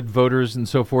rejected voters and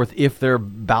so forth if their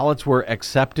ballots were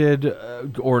accepted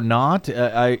or not?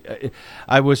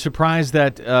 I was surprised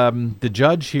that the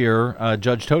judge here,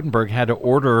 Judge Totenberg, had to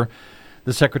order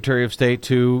the Secretary of State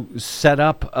to set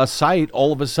up a site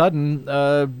all of a sudden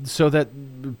so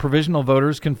that provisional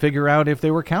voters can figure out if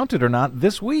they were counted or not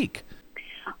this week.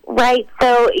 Right.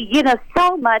 So,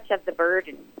 so much of the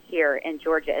burden here in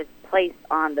Georgia is placed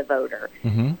on the voter.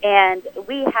 And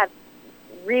we have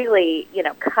really,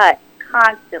 cut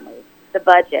constantly the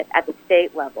budget at the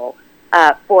state level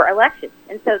for elections.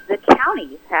 And so the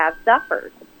counties have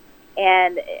suffered.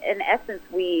 And in essence,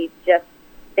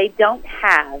 they don't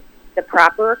have the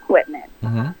proper equipment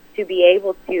to be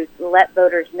able to let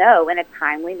voters know in a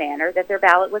timely manner that their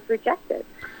ballot was rejected.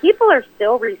 People are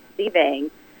still receiving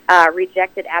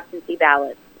rejected absentee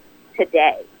ballots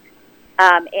today.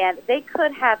 And they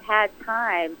could have had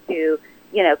time to,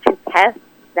 contest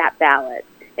that ballot.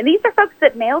 And these are folks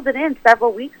that mailed it in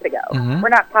several weeks ago. We're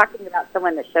not talking about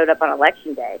someone that showed up on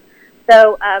Election Day.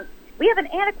 So we have an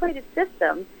antiquated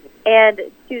system, and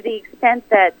to the extent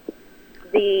that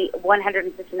the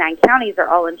 159 counties are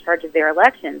all in charge of their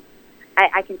elections,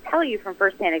 I can tell you from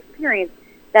firsthand experience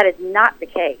that is not the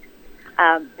case,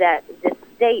 that the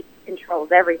state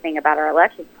controls everything about our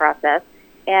elections process,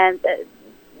 and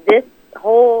this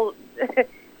whole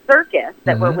circus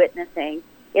that we're witnessing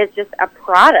is just a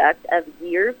product of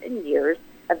years and years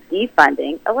of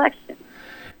defunding elections.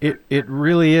 It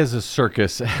really is a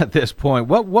circus at this point.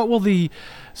 What will the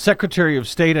Secretary of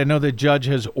State, I know the judge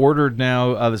has ordered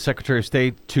now the Secretary of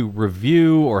State to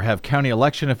review or have county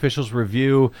election officials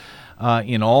review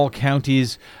in all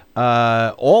counties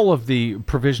all of the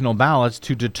provisional ballots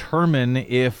to determine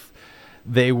if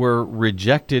they were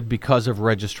rejected because of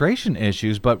registration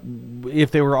issues. But if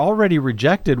they were already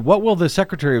rejected, what will the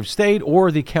Secretary of State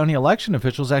or the county election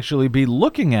officials actually be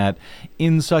looking at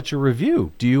in such a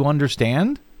review? Do you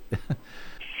understand?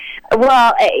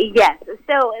 Well, yes.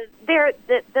 So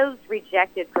those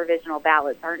rejected provisional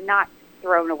ballots are not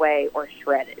thrown away or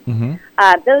shredded.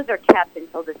 Those are kept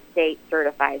until the state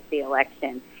certifies the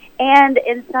election. And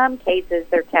in some cases,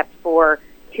 they're kept for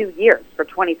 2 years, for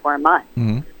 24 months.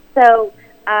 So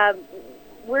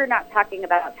we're not talking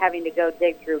about having to go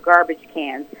dig through garbage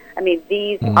cans. I mean,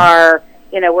 these are,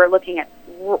 we're looking at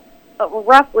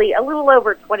roughly a little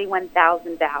over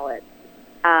 21,000 ballots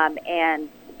and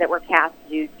that were cast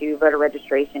due to voter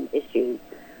registration issues.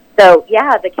 So,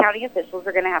 yeah, the county officials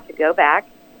are going to have to go back.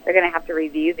 They're going to have to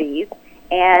review these,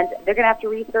 and they're going to have to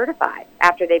recertify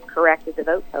after they've corrected the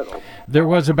vote totals. There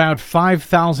was about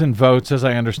 5,000 votes, as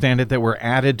I understand it, that were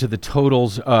added to the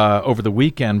totals over the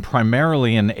weekend,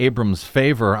 primarily in Abrams'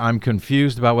 favor. I'm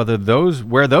confused about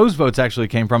where those votes actually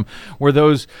came from. Were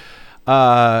those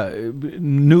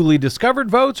newly discovered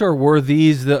votes, or were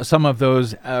these some of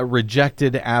those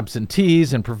rejected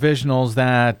absentees and provisionals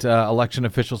that election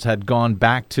officials had gone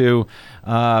back to,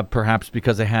 perhaps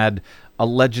because they had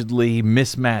allegedly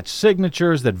mismatched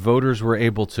signatures that voters were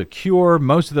able to cure?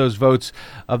 Most of those votes,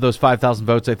 of those 5,000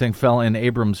 votes, I think fell in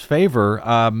Abrams' favor.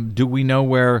 Do we know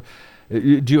where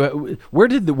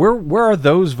are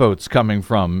those votes coming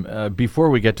from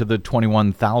before we get to the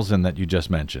 21,000 that you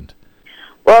just mentioned?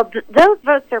 Well, those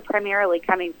votes are primarily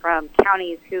coming from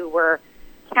counties who were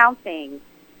counting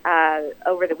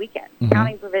over the weekend,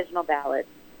 counting provisional ballots.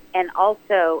 And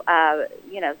also,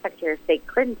 Secretary of State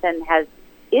Crittenton has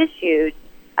issued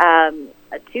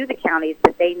to the counties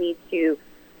that they need to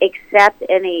accept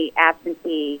any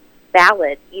absentee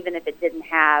ballot, even if it didn't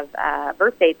have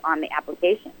birth dates on the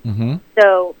application.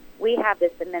 So we have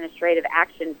this administrative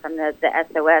action from the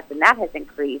SOS, and that has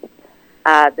increased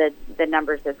the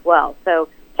numbers as well. So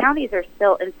counties are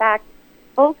still, in fact,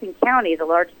 Fulton County, the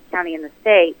largest county in the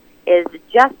state, is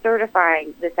just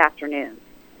certifying this afternoon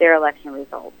their election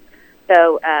results.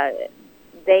 So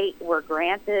they were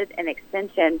granted an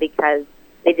extension because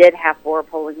they did have 4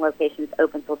 polling locations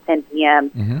open till 10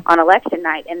 p.m. on election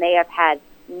night, and they have had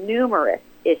numerous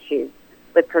issues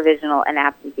with provisional and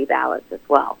absentee ballots as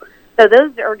well. So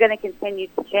those are going to continue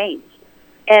to change.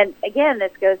 And again,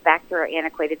 this goes back to our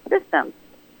antiquated system.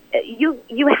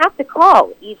 You have to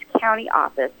call each county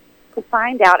office to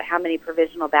find out how many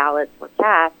provisional ballots were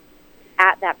cast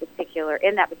in that particular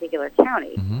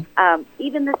county.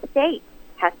 Even the state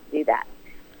has to do that.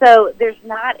 So there's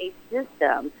not a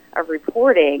system of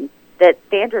reporting that's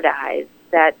standardized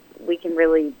that we can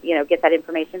really, get that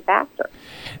information faster.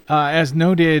 As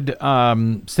noted,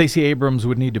 Stacey Abrams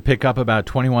would need to pick up about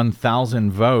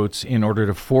 21,000 votes in order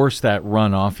to force that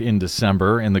runoff in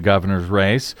December in the governor's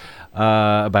race.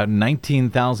 About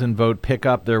 19,000 vote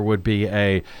pickup. There would be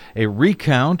a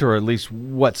recount, or at least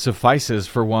what suffices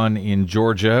for one in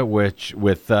Georgia, which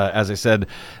with, as I said,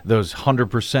 those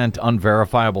 100%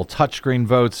 unverifiable touchscreen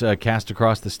votes cast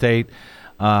across the state.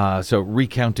 So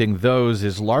recounting those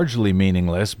is largely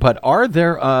meaningless. But are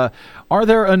there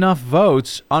enough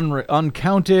votes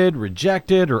uncounted,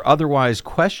 rejected, or otherwise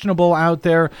questionable out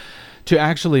there to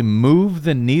actually move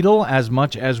the needle as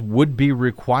much as would be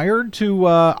required to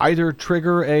either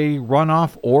trigger a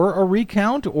runoff or a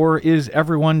recount? Or is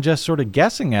everyone just sort of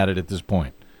guessing at it at this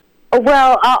point?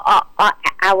 Well,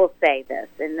 I will say this,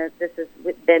 and this has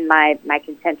been my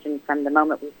contention from the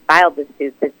moment we filed this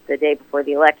suit, the day before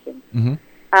the election. Mm-hmm.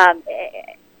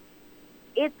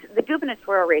 It's the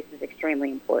gubernatorial race is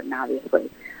extremely important, obviously,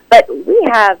 but we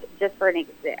have, just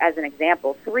as an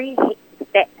example, 3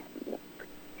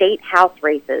 state house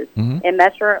races in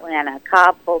Metro Atlanta,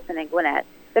 Cobb, Fulton, and Gwinnett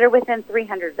that are within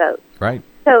 300 votes. Right.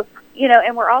 So,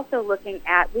 and we're also looking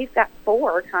at, we've got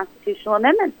 4 constitutional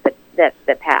amendments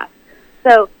that passed.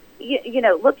 So,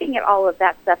 looking at all of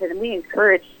that stuff, and we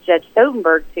encourage Judge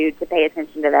Stoltenberg to pay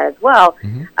attention to that as well,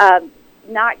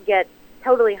 not get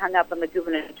totally hung up on the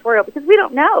gubernatorial, because we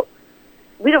don't know.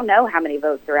 We don't know how many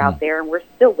votes are out there, and we're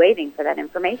still waiting for that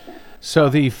information. So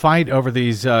the fight over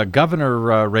these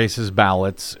governor races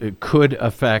ballots could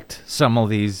affect some of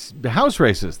these House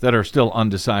races that are still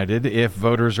undecided if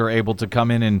voters are able to come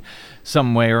in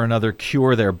some way or another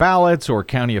cure their ballots, or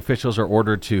county officials are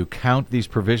ordered to count these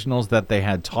provisionals that they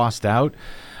had tossed out.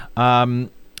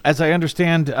 As I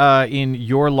understand, in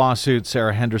your lawsuit,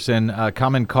 Sara Henderson,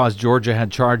 Common Cause Georgia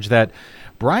had charged that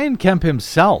Brian Kemp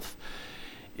himself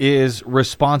is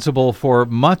responsible for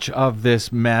much of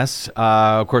this mess.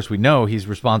 Of course, we know he's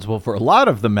responsible for a lot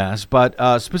of the mess, but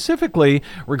specifically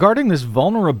regarding this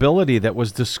vulnerability that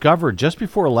was discovered just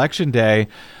before Election Day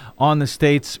on the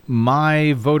state's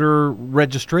My Voter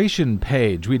Registration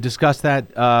page. We discussed that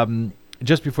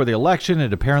just before the election.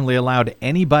 It apparently allowed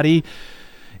anybody,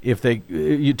 if they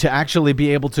to actually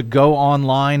be able to go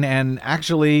online and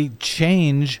actually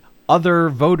change other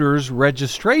voters'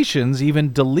 registrations,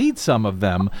 even delete some of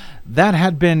them. That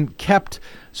had been kept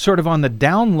sort of on the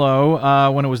down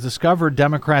low when it was discovered.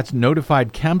 Democrats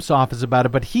notified Kemp's office about it,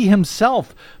 but he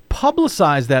himself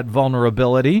publicized that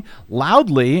vulnerability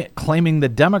loudly, claiming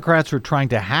that Democrats were trying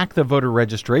to hack the voter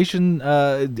registration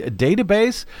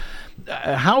database.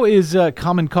 How is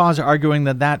Common Cause arguing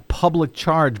that public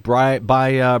charge by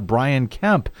Brian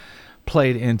Kemp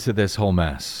played into this whole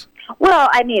mess? Well,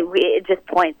 I mean, it just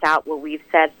points out what we've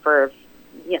said for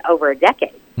over a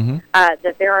decade,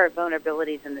 that there are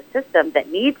vulnerabilities in the system that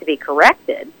need to be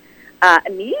corrected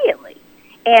immediately.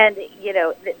 And,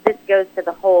 this goes to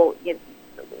the whole,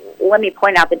 let me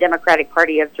point out the Democratic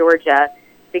Party of Georgia,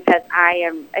 because I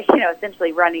am,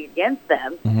 essentially running against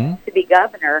them to be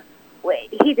governor.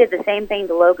 He did the same thing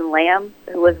to Logan Lamb,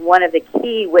 who was one of the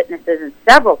key witnesses in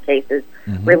several cases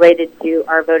related to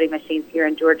our voting machines here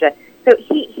in Georgia. So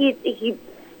he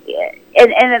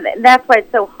and that's why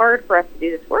it's so hard for us to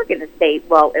do this work in the state.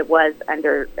 Well, it was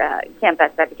under Kemp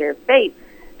as Secretary of State,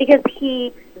 because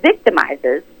he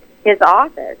victimizes his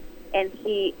office, and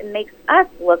he makes us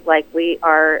look like we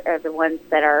are the ones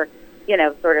that are,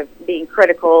 sort of being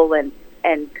critical and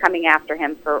coming after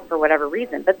him for whatever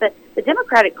reason. But the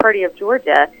Democratic Party of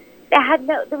Georgia,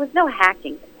 there was no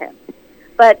hacking attempt,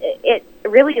 but it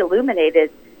really illuminated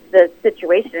the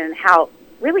situation and how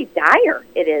really dire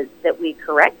it is that we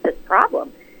correct this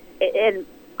problem. And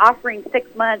offering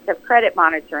 6 months of credit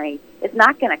monitoring is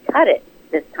not going to cut it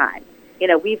this time.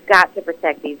 We've got to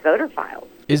protect these voter files.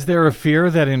 Is there a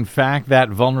fear that, in fact, that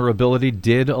vulnerability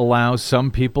did allow some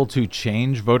people to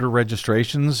change voter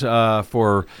registrations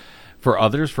for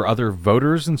others, for other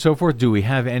voters and so forth? Do we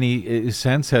have any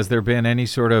sense? Has there been any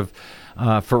sort of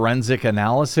forensic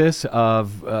analysis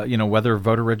of, whether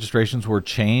voter registrations were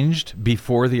changed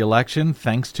before the election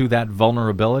thanks to that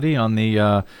vulnerability on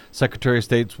the Secretary of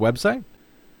State's website?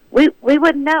 We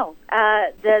wouldn't know.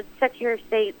 The Secretary of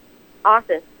State's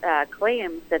office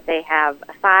claims that they have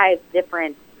 5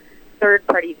 different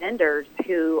third-party vendors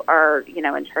who are,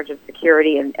 in charge of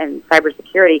security and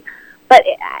cybersecurity. But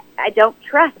I don't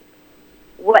trust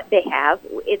what they have.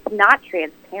 It's not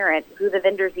transparent who the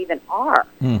vendors even are.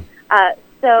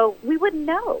 So we wouldn't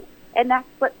know. And that's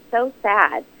what's so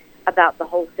sad about the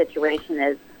whole situation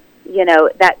is,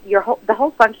 that the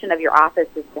whole function of your office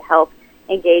is to help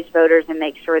engage voters and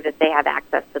make sure that they have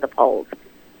access to the polls.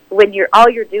 When all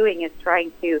you're doing is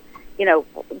trying to,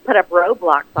 put up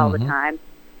roadblocks all the time,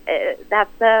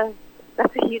 that's a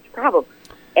huge problem.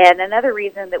 And another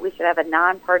reason that we should have a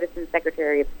nonpartisan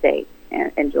Secretary of State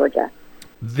in Georgia.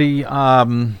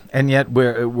 And yet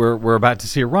we're about to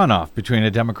see a runoff between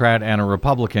a Democrat and a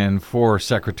Republican for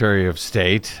Secretary of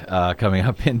State coming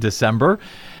up in December.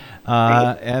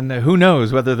 And who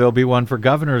knows whether there'll be one for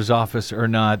governor's office or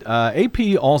not.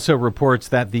 AP also reports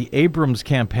that the Abrams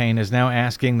campaign is now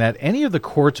asking that any of the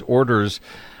court's orders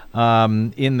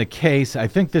in the case. I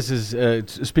think this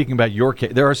is speaking about your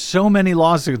case. There are so many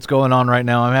lawsuits going on right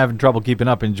now. I'm having trouble keeping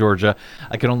up in Georgia.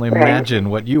 I can only imagine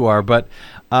what you are. But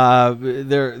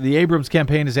the Abrams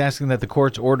campaign is asking that the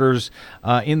court's orders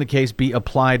in the case be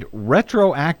applied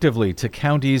retroactively to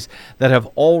counties that have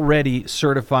already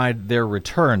certified their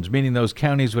returns, meaning those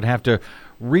counties would have to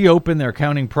reopen their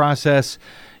counting process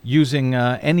using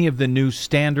any of the new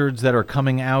standards that are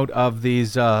coming out of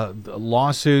these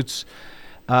lawsuits.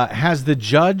 Has the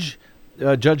Judge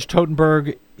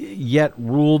Totenberg, yet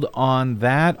ruled on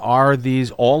that? Are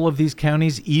all of these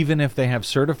counties, even if they have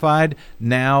certified,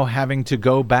 now having to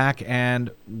go back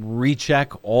and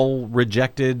recheck all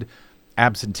rejected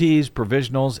absentees,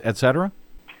 provisionals, etc.?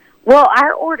 Well,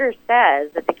 our order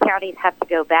says that the counties have to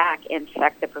go back and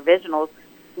check the provisionals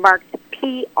marked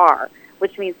PR,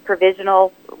 which means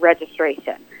provisional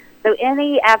registration. So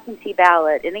any absentee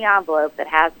ballot in the envelope that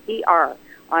has PR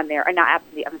on there, or not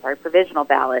absentee, provisional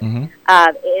ballot,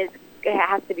 it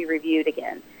has to be reviewed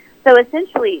again. So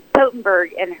essentially,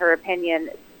 Totenberg, in her opinion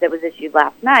that was issued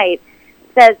last night,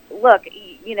 says, look,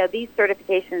 these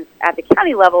certifications at the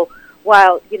county level,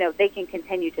 while, they can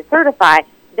continue to certify,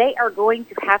 they are going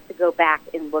to have to go back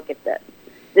and look at this.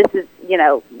 This is,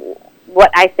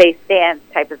 what I say stands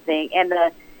type of thing. And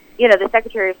the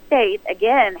Secretary of State,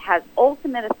 again, has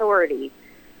ultimate authority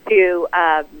to,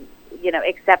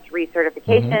 accept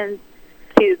recertifications,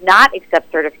 to not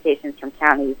accept certifications from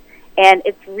counties. And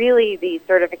it's really the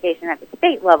certification at the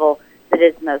state level that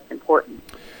is most important.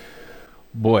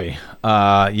 Boy,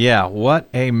 yeah, what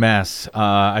a mess.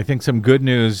 I think some good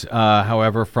news,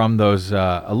 however, from those,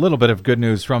 a little bit of good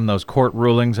news from those court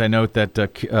rulings. I note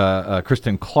that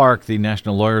Kristen Clark, the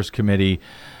National Lawyers Committee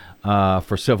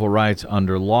for Civil Rights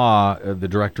Under Law, the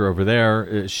director over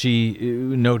there, she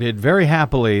noted very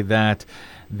happily that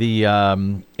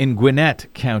in Gwinnett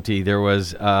County, there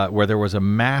was where there was a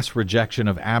mass rejection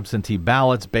of absentee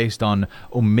ballots based on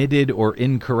omitted or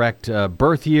incorrect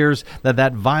birth years,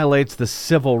 that violates the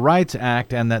Civil Rights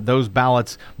Act, and that those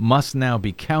ballots must now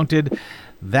be counted.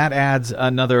 That adds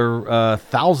another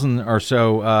 1,000 or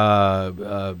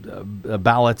so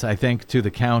ballots, I think, to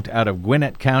the count out of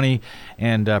Gwinnett County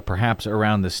and perhaps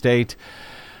around the state.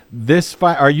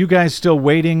 Are you guys still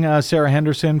waiting, Sara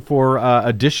Henderson, for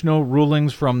additional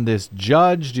rulings from this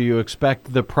judge? Do you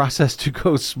expect the process to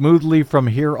go smoothly from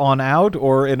here on out?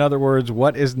 Or, in other words,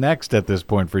 what is next at this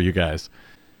point for you guys?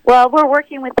 Well, we're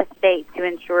working with the state to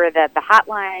ensure that the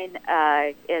hotline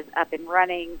is up and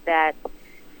running, that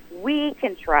we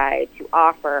can try to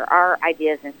offer our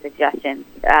ideas and suggestions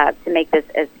to make this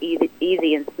as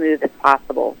easy and smooth as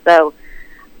possible. So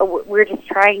we're just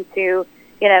trying to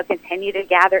continue to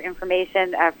gather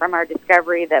information from our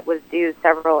discovery that was due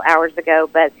several hours ago,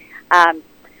 but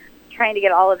trying to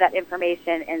get all of that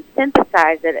information and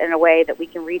synthesize it in a way that we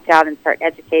can reach out and start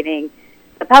educating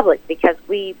the public, because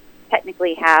we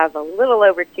technically have a little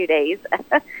over 2 days,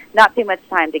 not too much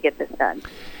time to get this done.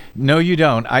 No, you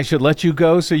don't. I should let you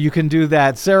go so you can do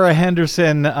that. Sara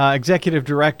Henderson, Executive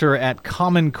Director at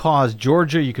Common Cause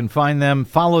Georgia. You can find them,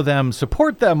 follow them,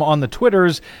 support them on the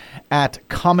Twitters at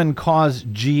Common Cause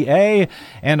GA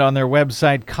and on their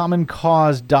website,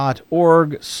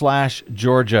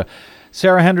 commoncause.org/Georgia.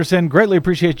 Sara Henderson, greatly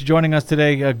appreciate you joining us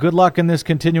today. Good luck in this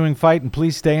continuing fight, and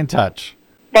please stay in touch.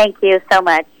 Thank you so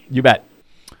much. You bet.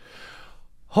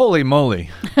 Holy moly.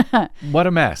 What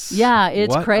a mess. Yeah,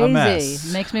 it's what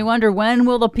crazy. Makes me wonder, when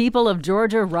will the people of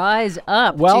Georgia rise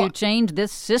up to change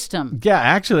this system? Yeah,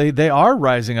 actually, they are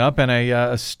rising up, and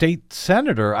a state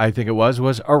senator, I think it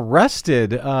was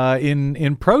arrested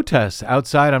in protests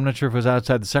outside. I'm not sure if it was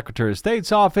outside the Secretary of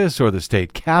State's office or the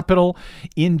state capitol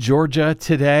in Georgia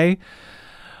today.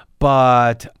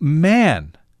 But,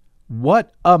 man,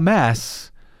 what a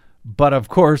mess. But, of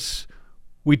course,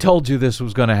 we told you this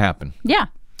was going to happen. Yeah.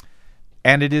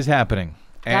 And it is happening.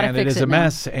 And it is a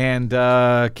mess. And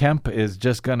Kemp is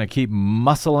just going to keep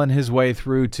muscling his way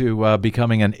through to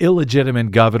becoming an illegitimate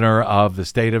governor of the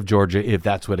state of Georgia, if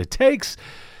that's what it takes.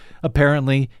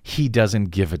 Apparently, he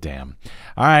doesn't give a damn.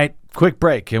 All right, quick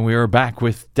break, and we are back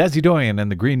with Desi Doyen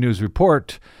and the Green News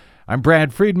Report. I'm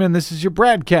Brad Friedman. This is your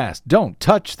BradCast. Don't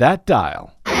touch that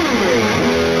dial.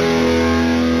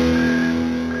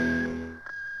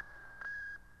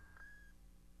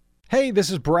 Hey, this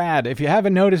is Brad. If you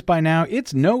haven't noticed by now,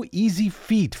 it's no easy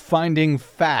feat finding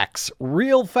facts,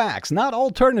 real facts, not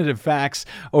alternative facts,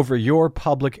 over your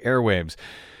public airwaves.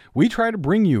 We try to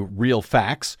bring you real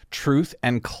facts, truth,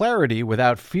 and clarity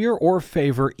without fear or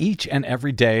favor each and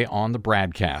every day on the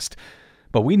BradCast.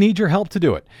 But we need your help to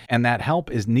do it, and that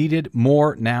help is needed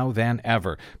more now than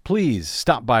ever. Please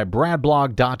stop by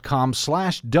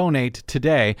bradblog.com/donate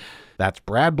today. That's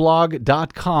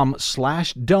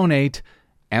bradblog.com/donate,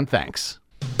 and thanks.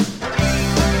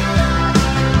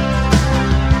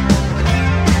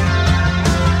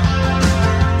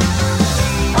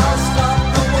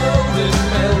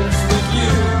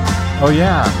 Oh,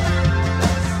 yeah.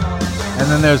 And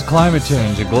then there's climate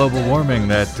change and global warming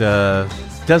that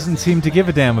doesn't seem to give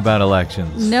a damn about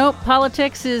elections. Nope,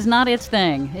 politics is not its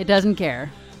thing. It doesn't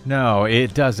care. No,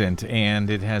 it doesn't.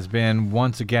 And it has been,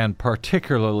 once again,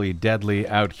 particularly deadly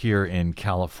out here in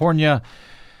California,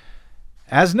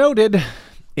 as noted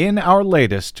in our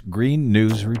latest Green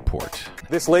News Report.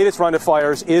 This latest round of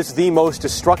fires is the most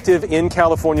destructive in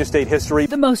California state history.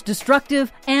 The most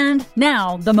destructive and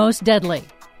now the most deadly.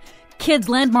 Kids'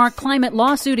 landmark climate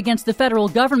lawsuit against the federal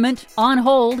government on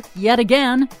hold yet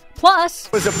again. Plus,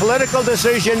 it was a political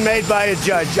decision made by a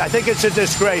judge. I think it's a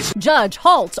disgrace. Judge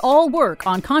halts all work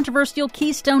on controversial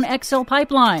Keystone XL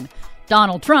pipeline.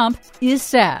 Donald Trump is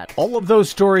sad. All of those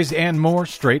stories and more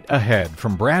straight ahead.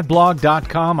 From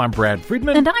BradBlog.com, I'm Brad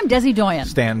Friedman. And I'm Desi Doyen.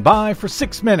 Stand by for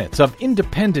 6 minutes of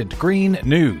independent green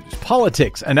news,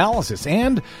 politics, analysis,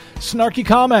 and snarky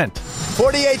comment.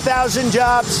 48,000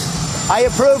 jobs. I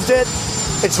approved it.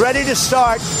 It's ready to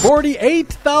start.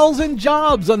 48,000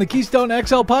 jobs on the Keystone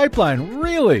XL pipeline.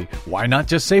 Really? Why not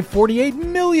just say 48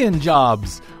 million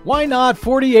jobs? Why not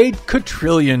 48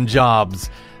 quadrillion jobs?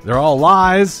 They're all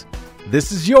lies.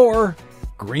 This is your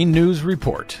Green News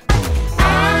Report.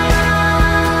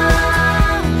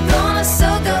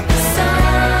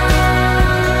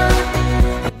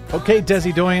 Okay,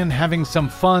 Desi Doyen having some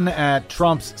fun at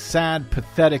Trump's sad,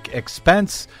 pathetic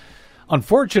expense.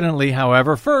 Unfortunately,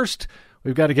 however, first,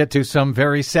 we've got to get to some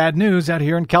very sad news out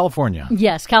here in California.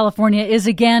 Yes, California is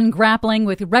again grappling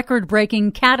with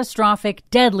record-breaking, catastrophic,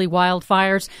 deadly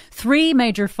wildfires. 3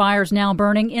 major fires now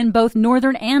burning in both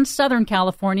northern and southern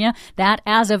California that,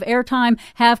 as of airtime,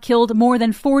 have killed more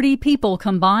than 40 people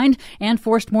combined and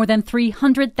forced more than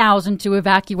 300,000 to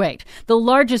evacuate. The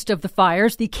largest of the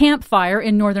fires, the Camp Fire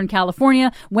in Northern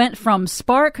California, went from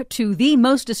spark to the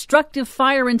most destructive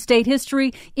fire in state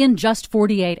history in just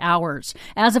 48 hours.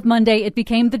 As of Monday, it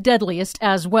became the deadliest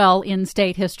as well in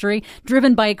state history.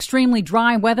 Driven by extremely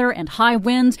dry weather and high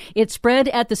winds, it spread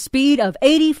at the speed of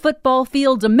 80 football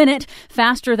fields a minute,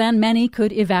 faster than many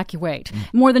could evacuate.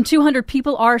 More than 200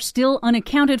 people are still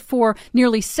unaccounted for,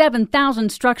 nearly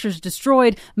 7,000 structures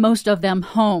destroyed, most of them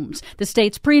homes. The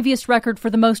state's previous record for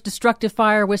the most destructive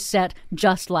fire was set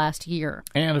just last year.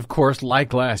 And of course,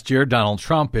 like last year, Donald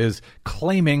Trump is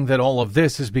claiming that all of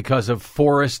this is because of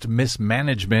forest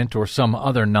mismanagement or some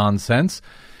other nonsense.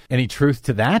 Any truth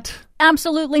to that?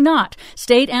 Absolutely not.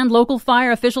 State and local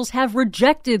fire officials have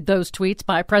rejected those tweets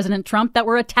by President Trump that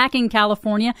were attacking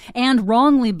California and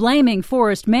wrongly blaming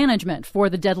forest management for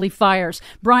the deadly fires.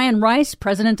 Brian Rice,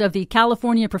 president of the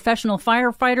California Professional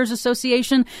Firefighters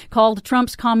Association, called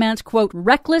Trump's comments, quote,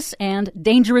 reckless and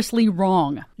dangerously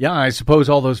wrong. Yeah, I suppose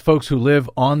all those folks who live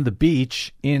on the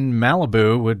beach in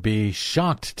Malibu would be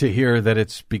shocked to hear that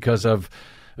it's because of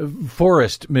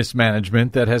forest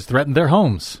mismanagement that has threatened their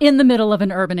homes. In the middle of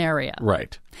an urban area.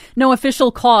 Right. No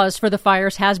official cause for the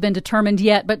fires has been determined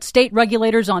yet, but state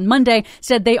regulators on Monday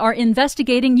said they are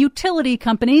investigating utility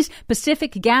companies,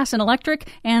 Pacific Gas and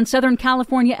Electric and Southern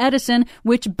California Edison,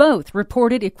 which both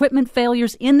reported equipment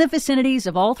failures in the vicinities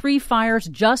of all 3 fires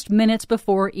just minutes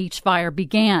before each fire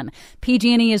began.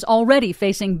 PG&E is already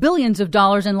facing billions of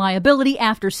dollars in liability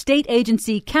after state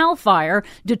agency CAL FIRE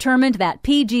determined that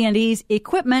PG&E's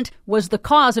equipment was the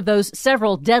cause of those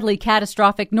several deadly,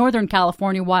 catastrophic Northern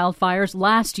California wildfires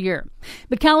last year.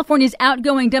 But California's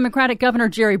outgoing Democratic Governor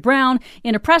Jerry Brown,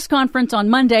 in a press conference on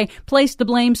Monday, placed the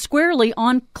blame squarely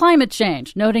on climate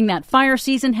change, noting that fire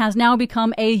season has now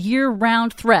become a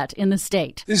year-round threat in the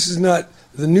state. This is not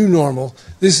the new normal.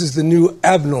 This is the new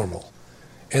abnormal.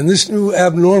 And this new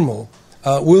abnormal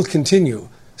will continue,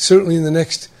 certainly in the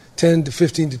next 10 to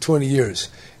 15 to 20 years.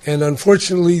 And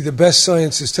unfortunately, the best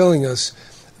science is telling us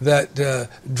that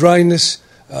dryness,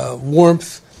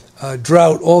 warmth,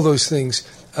 drought, all those things,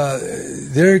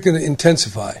 they're going to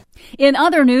intensify. In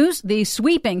other news, the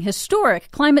sweeping,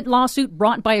 historic climate lawsuit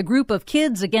brought by a group of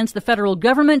kids against the federal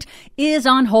government is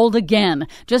on hold again,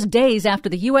 just days after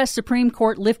the U.S. Supreme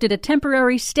Court lifted a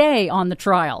temporary stay on the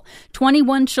trial.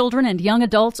 21 children and young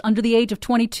adults under the age of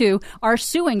 22 are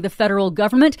suing the federal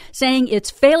government, saying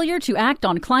its failure to act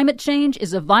on climate change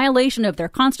is a violation of their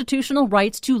constitutional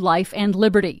rights to life and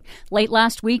liberty. Late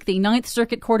last week, the Ninth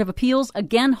Circuit Court of Appeals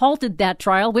again halted that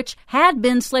trial, which had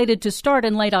been slated to start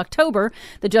in late October.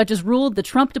 The judges judges ruled the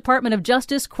Trump Department of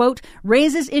Justice, quote,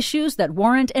 raises issues that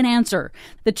warrant an answer.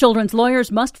 The children's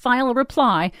lawyers must file a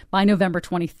reply by November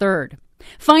 23rd.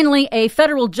 Finally, a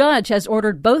federal judge has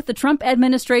ordered both the Trump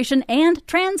administration and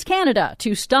TransCanada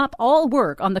to stop all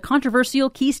work on the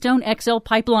controversial Keystone XL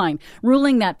pipeline,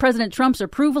 ruling that President Trump's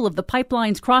approval of the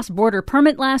pipeline's cross-border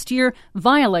permit last year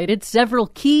violated several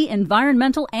key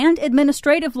environmental and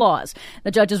administrative laws.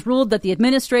 The judges ruled that the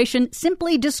administration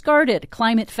simply discarded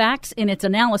climate facts in its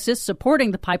analysis supporting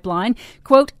the pipeline.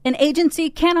 Quote, an agency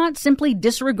cannot simply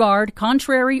disregard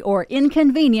contrary or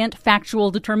inconvenient factual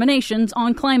determinations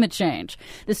on climate change.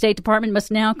 The State Department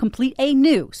must now complete a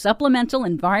new supplemental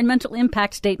environmental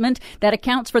impact statement that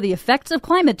accounts for the effects of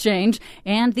climate change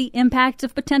and the impacts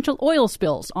of potential oil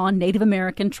spills on Native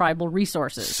American tribal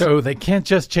resources. So they can't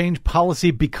just change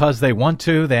policy because they want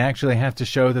to. They actually have to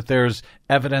show that there's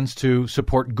evidence to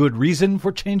support good reason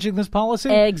for changing this policy?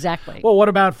 Exactly. Well, what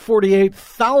about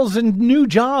 48,000 new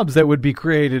jobs that would be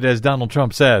created, as Donald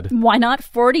Trump said? Why not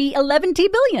 11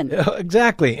 billion?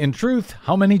 Exactly. In truth,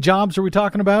 how many jobs are we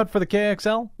talking about for the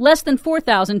KXL? Less than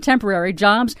 4,000 temporary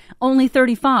jobs, only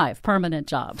 35 permanent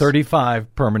jobs.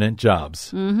 35 permanent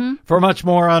jobs. Mm-hmm. For much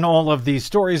more on all of these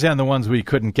stories and the ones we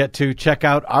couldn't get to, check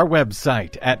out our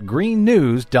website at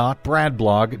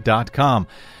greennews.bradblog.com.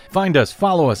 Find us,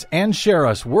 follow us, and share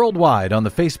us worldwide on the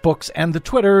Facebooks and the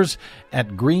Twitters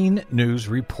at Green News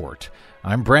Report.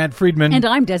 I'm Brad Friedman. And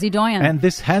I'm Desi Doyen. And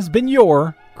this has been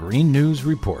your Green News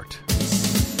Report.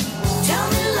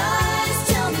 Tell me lies,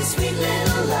 tell me sweet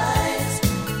little lies.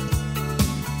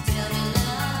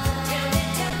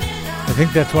 I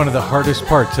think that's one of the hardest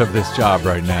parts of this job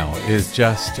right now, is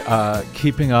just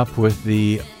keeping up with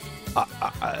the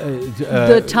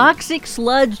toxic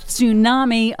sludge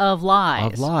tsunami of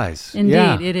lies. Of lies. Indeed,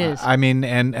 yeah. it is. I mean,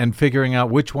 and figuring out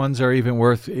which ones are even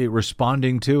worth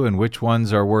responding to and which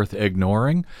ones are worth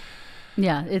ignoring.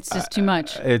 Yeah, it's just too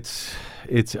much. It's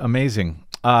amazing.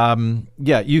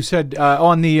 You said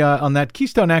on that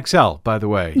Keystone XL, by the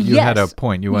way, you had a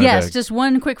point you wanted to... Yes, just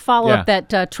one quick follow-up that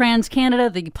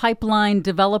TransCanada, the pipeline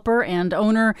developer and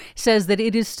owner, says that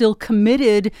it is still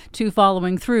committed to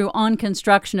following through on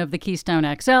construction of the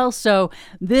Keystone XL, so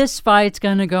this fight's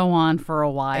going to go on for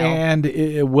a while. And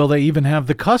will they even have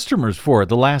the customers for it?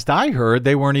 The last I heard,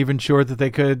 they weren't even sure that they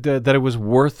could, that it was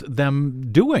worth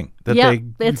them doing.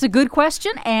 It's a good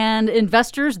question, and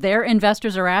their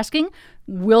investors are asking.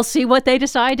 We'll see what they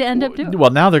decide to end up doing. Well,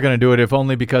 now they're going to do it, if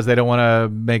only because they don't want to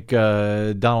make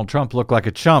Donald Trump look like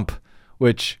a chump,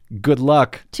 which, good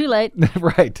luck. Too late.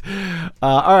 Right.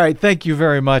 All right. Thank you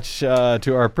very much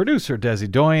to our producer, Desi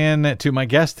Doyen, to my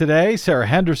guest today, Sara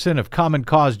Henderson of Common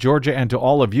Cause, Georgia, and to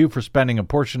all of you for spending a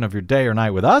portion of your day or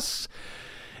night with us.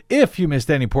 If you missed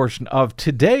any portion of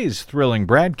today's thrilling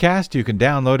BradCast, you can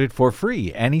download it for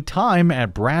free anytime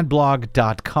at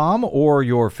bradblog.com or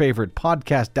your favorite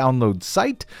podcast download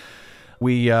site.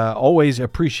 We always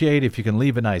appreciate if you can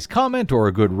leave a nice comment or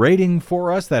a good rating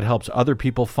for us. That helps other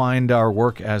people find our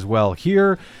work as well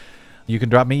here. You can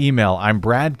drop me email. I'm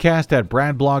bradcast at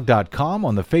bradblog.com.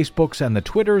 On the Facebooks and the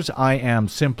Twitters, I am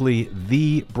simply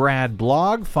the Brad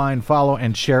Blog. Find, follow,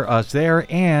 and share us there.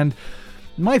 And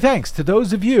my thanks to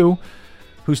those of you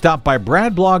who stop by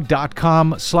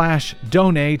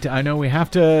bradblog.com/donate. I know we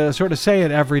have to sort of say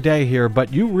it every day here,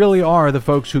 but you really are the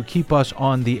folks who keep us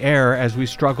on the air as we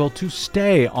struggle to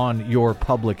stay on your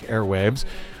public airwaves.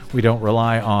 We don't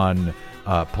rely on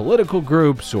political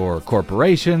groups or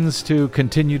corporations to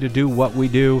continue to do what we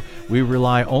do. We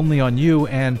rely only on you,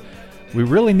 and we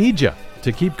really need you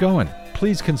to keep going.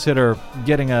 Please consider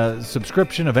getting a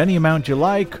subscription of any amount you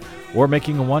like or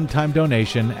making a one-time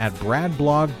donation at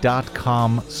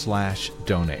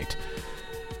bradblog.com/donate.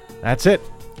 That's it.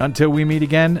 Until we meet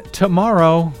again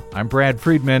tomorrow, I'm Brad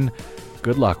Friedman.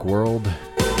 Good luck, world.